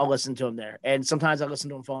I'll listen to them there. And sometimes I listen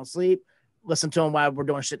to them falling asleep, listen to them while we're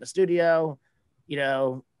doing shit in the studio.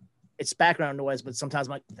 It's background noise, but sometimes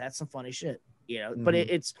I'm like, that's some funny shit, But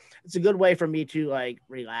it's a good way for me to like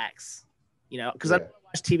relax, because I don't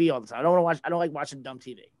watch TV all the time. I don't like watching dumb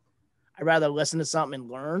TV. I'd rather listen to something and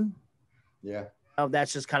learn. Yeah.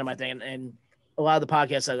 That's just kind of my thing. And a lot of the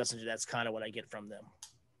podcasts I listen to, that's kind of what I get from them.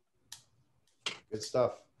 Good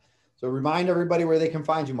stuff. So remind everybody where they can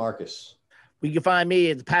find you, Marcus. You can find me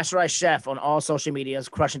at the Pasteurized Chef on all social medias,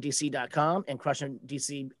 crushingdc.com and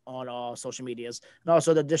crushingdc on all social medias. And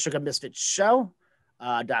also the District of Misfits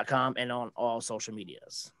show.com and on all social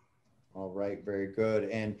medias. All right. Very good.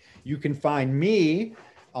 And you can find me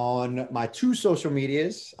on my 2 social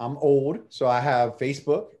medias. I'm old, so I have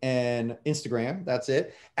Facebook and Instagram. That's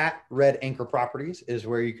it. At Red Anchor Properties is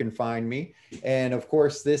where you can find me. And of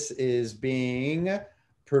course, this is being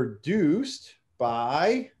produced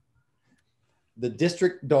by the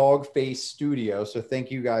District Dog Face Studio. So thank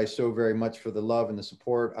you guys so very much for the love and the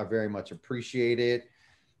support. I very much appreciate it.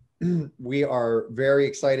 We are very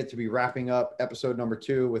excited to be wrapping up episode number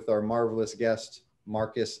 2 with our marvelous guest,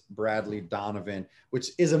 Marcus Bradley Donovan,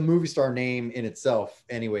 which is a movie star name in itself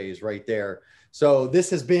anyways, right there. So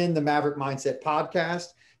this has been the Maverick Mindset Podcast.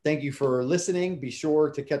 Thank you for listening. Be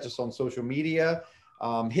sure to catch us on social media.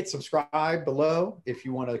 Hit subscribe below if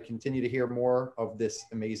you want to continue to hear more of this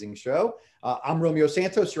amazing show. I'm Romeo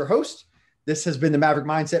Santos, your host. This has been the Maverick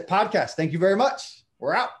Mindset Podcast. Thank you very much.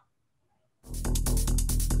 We're out.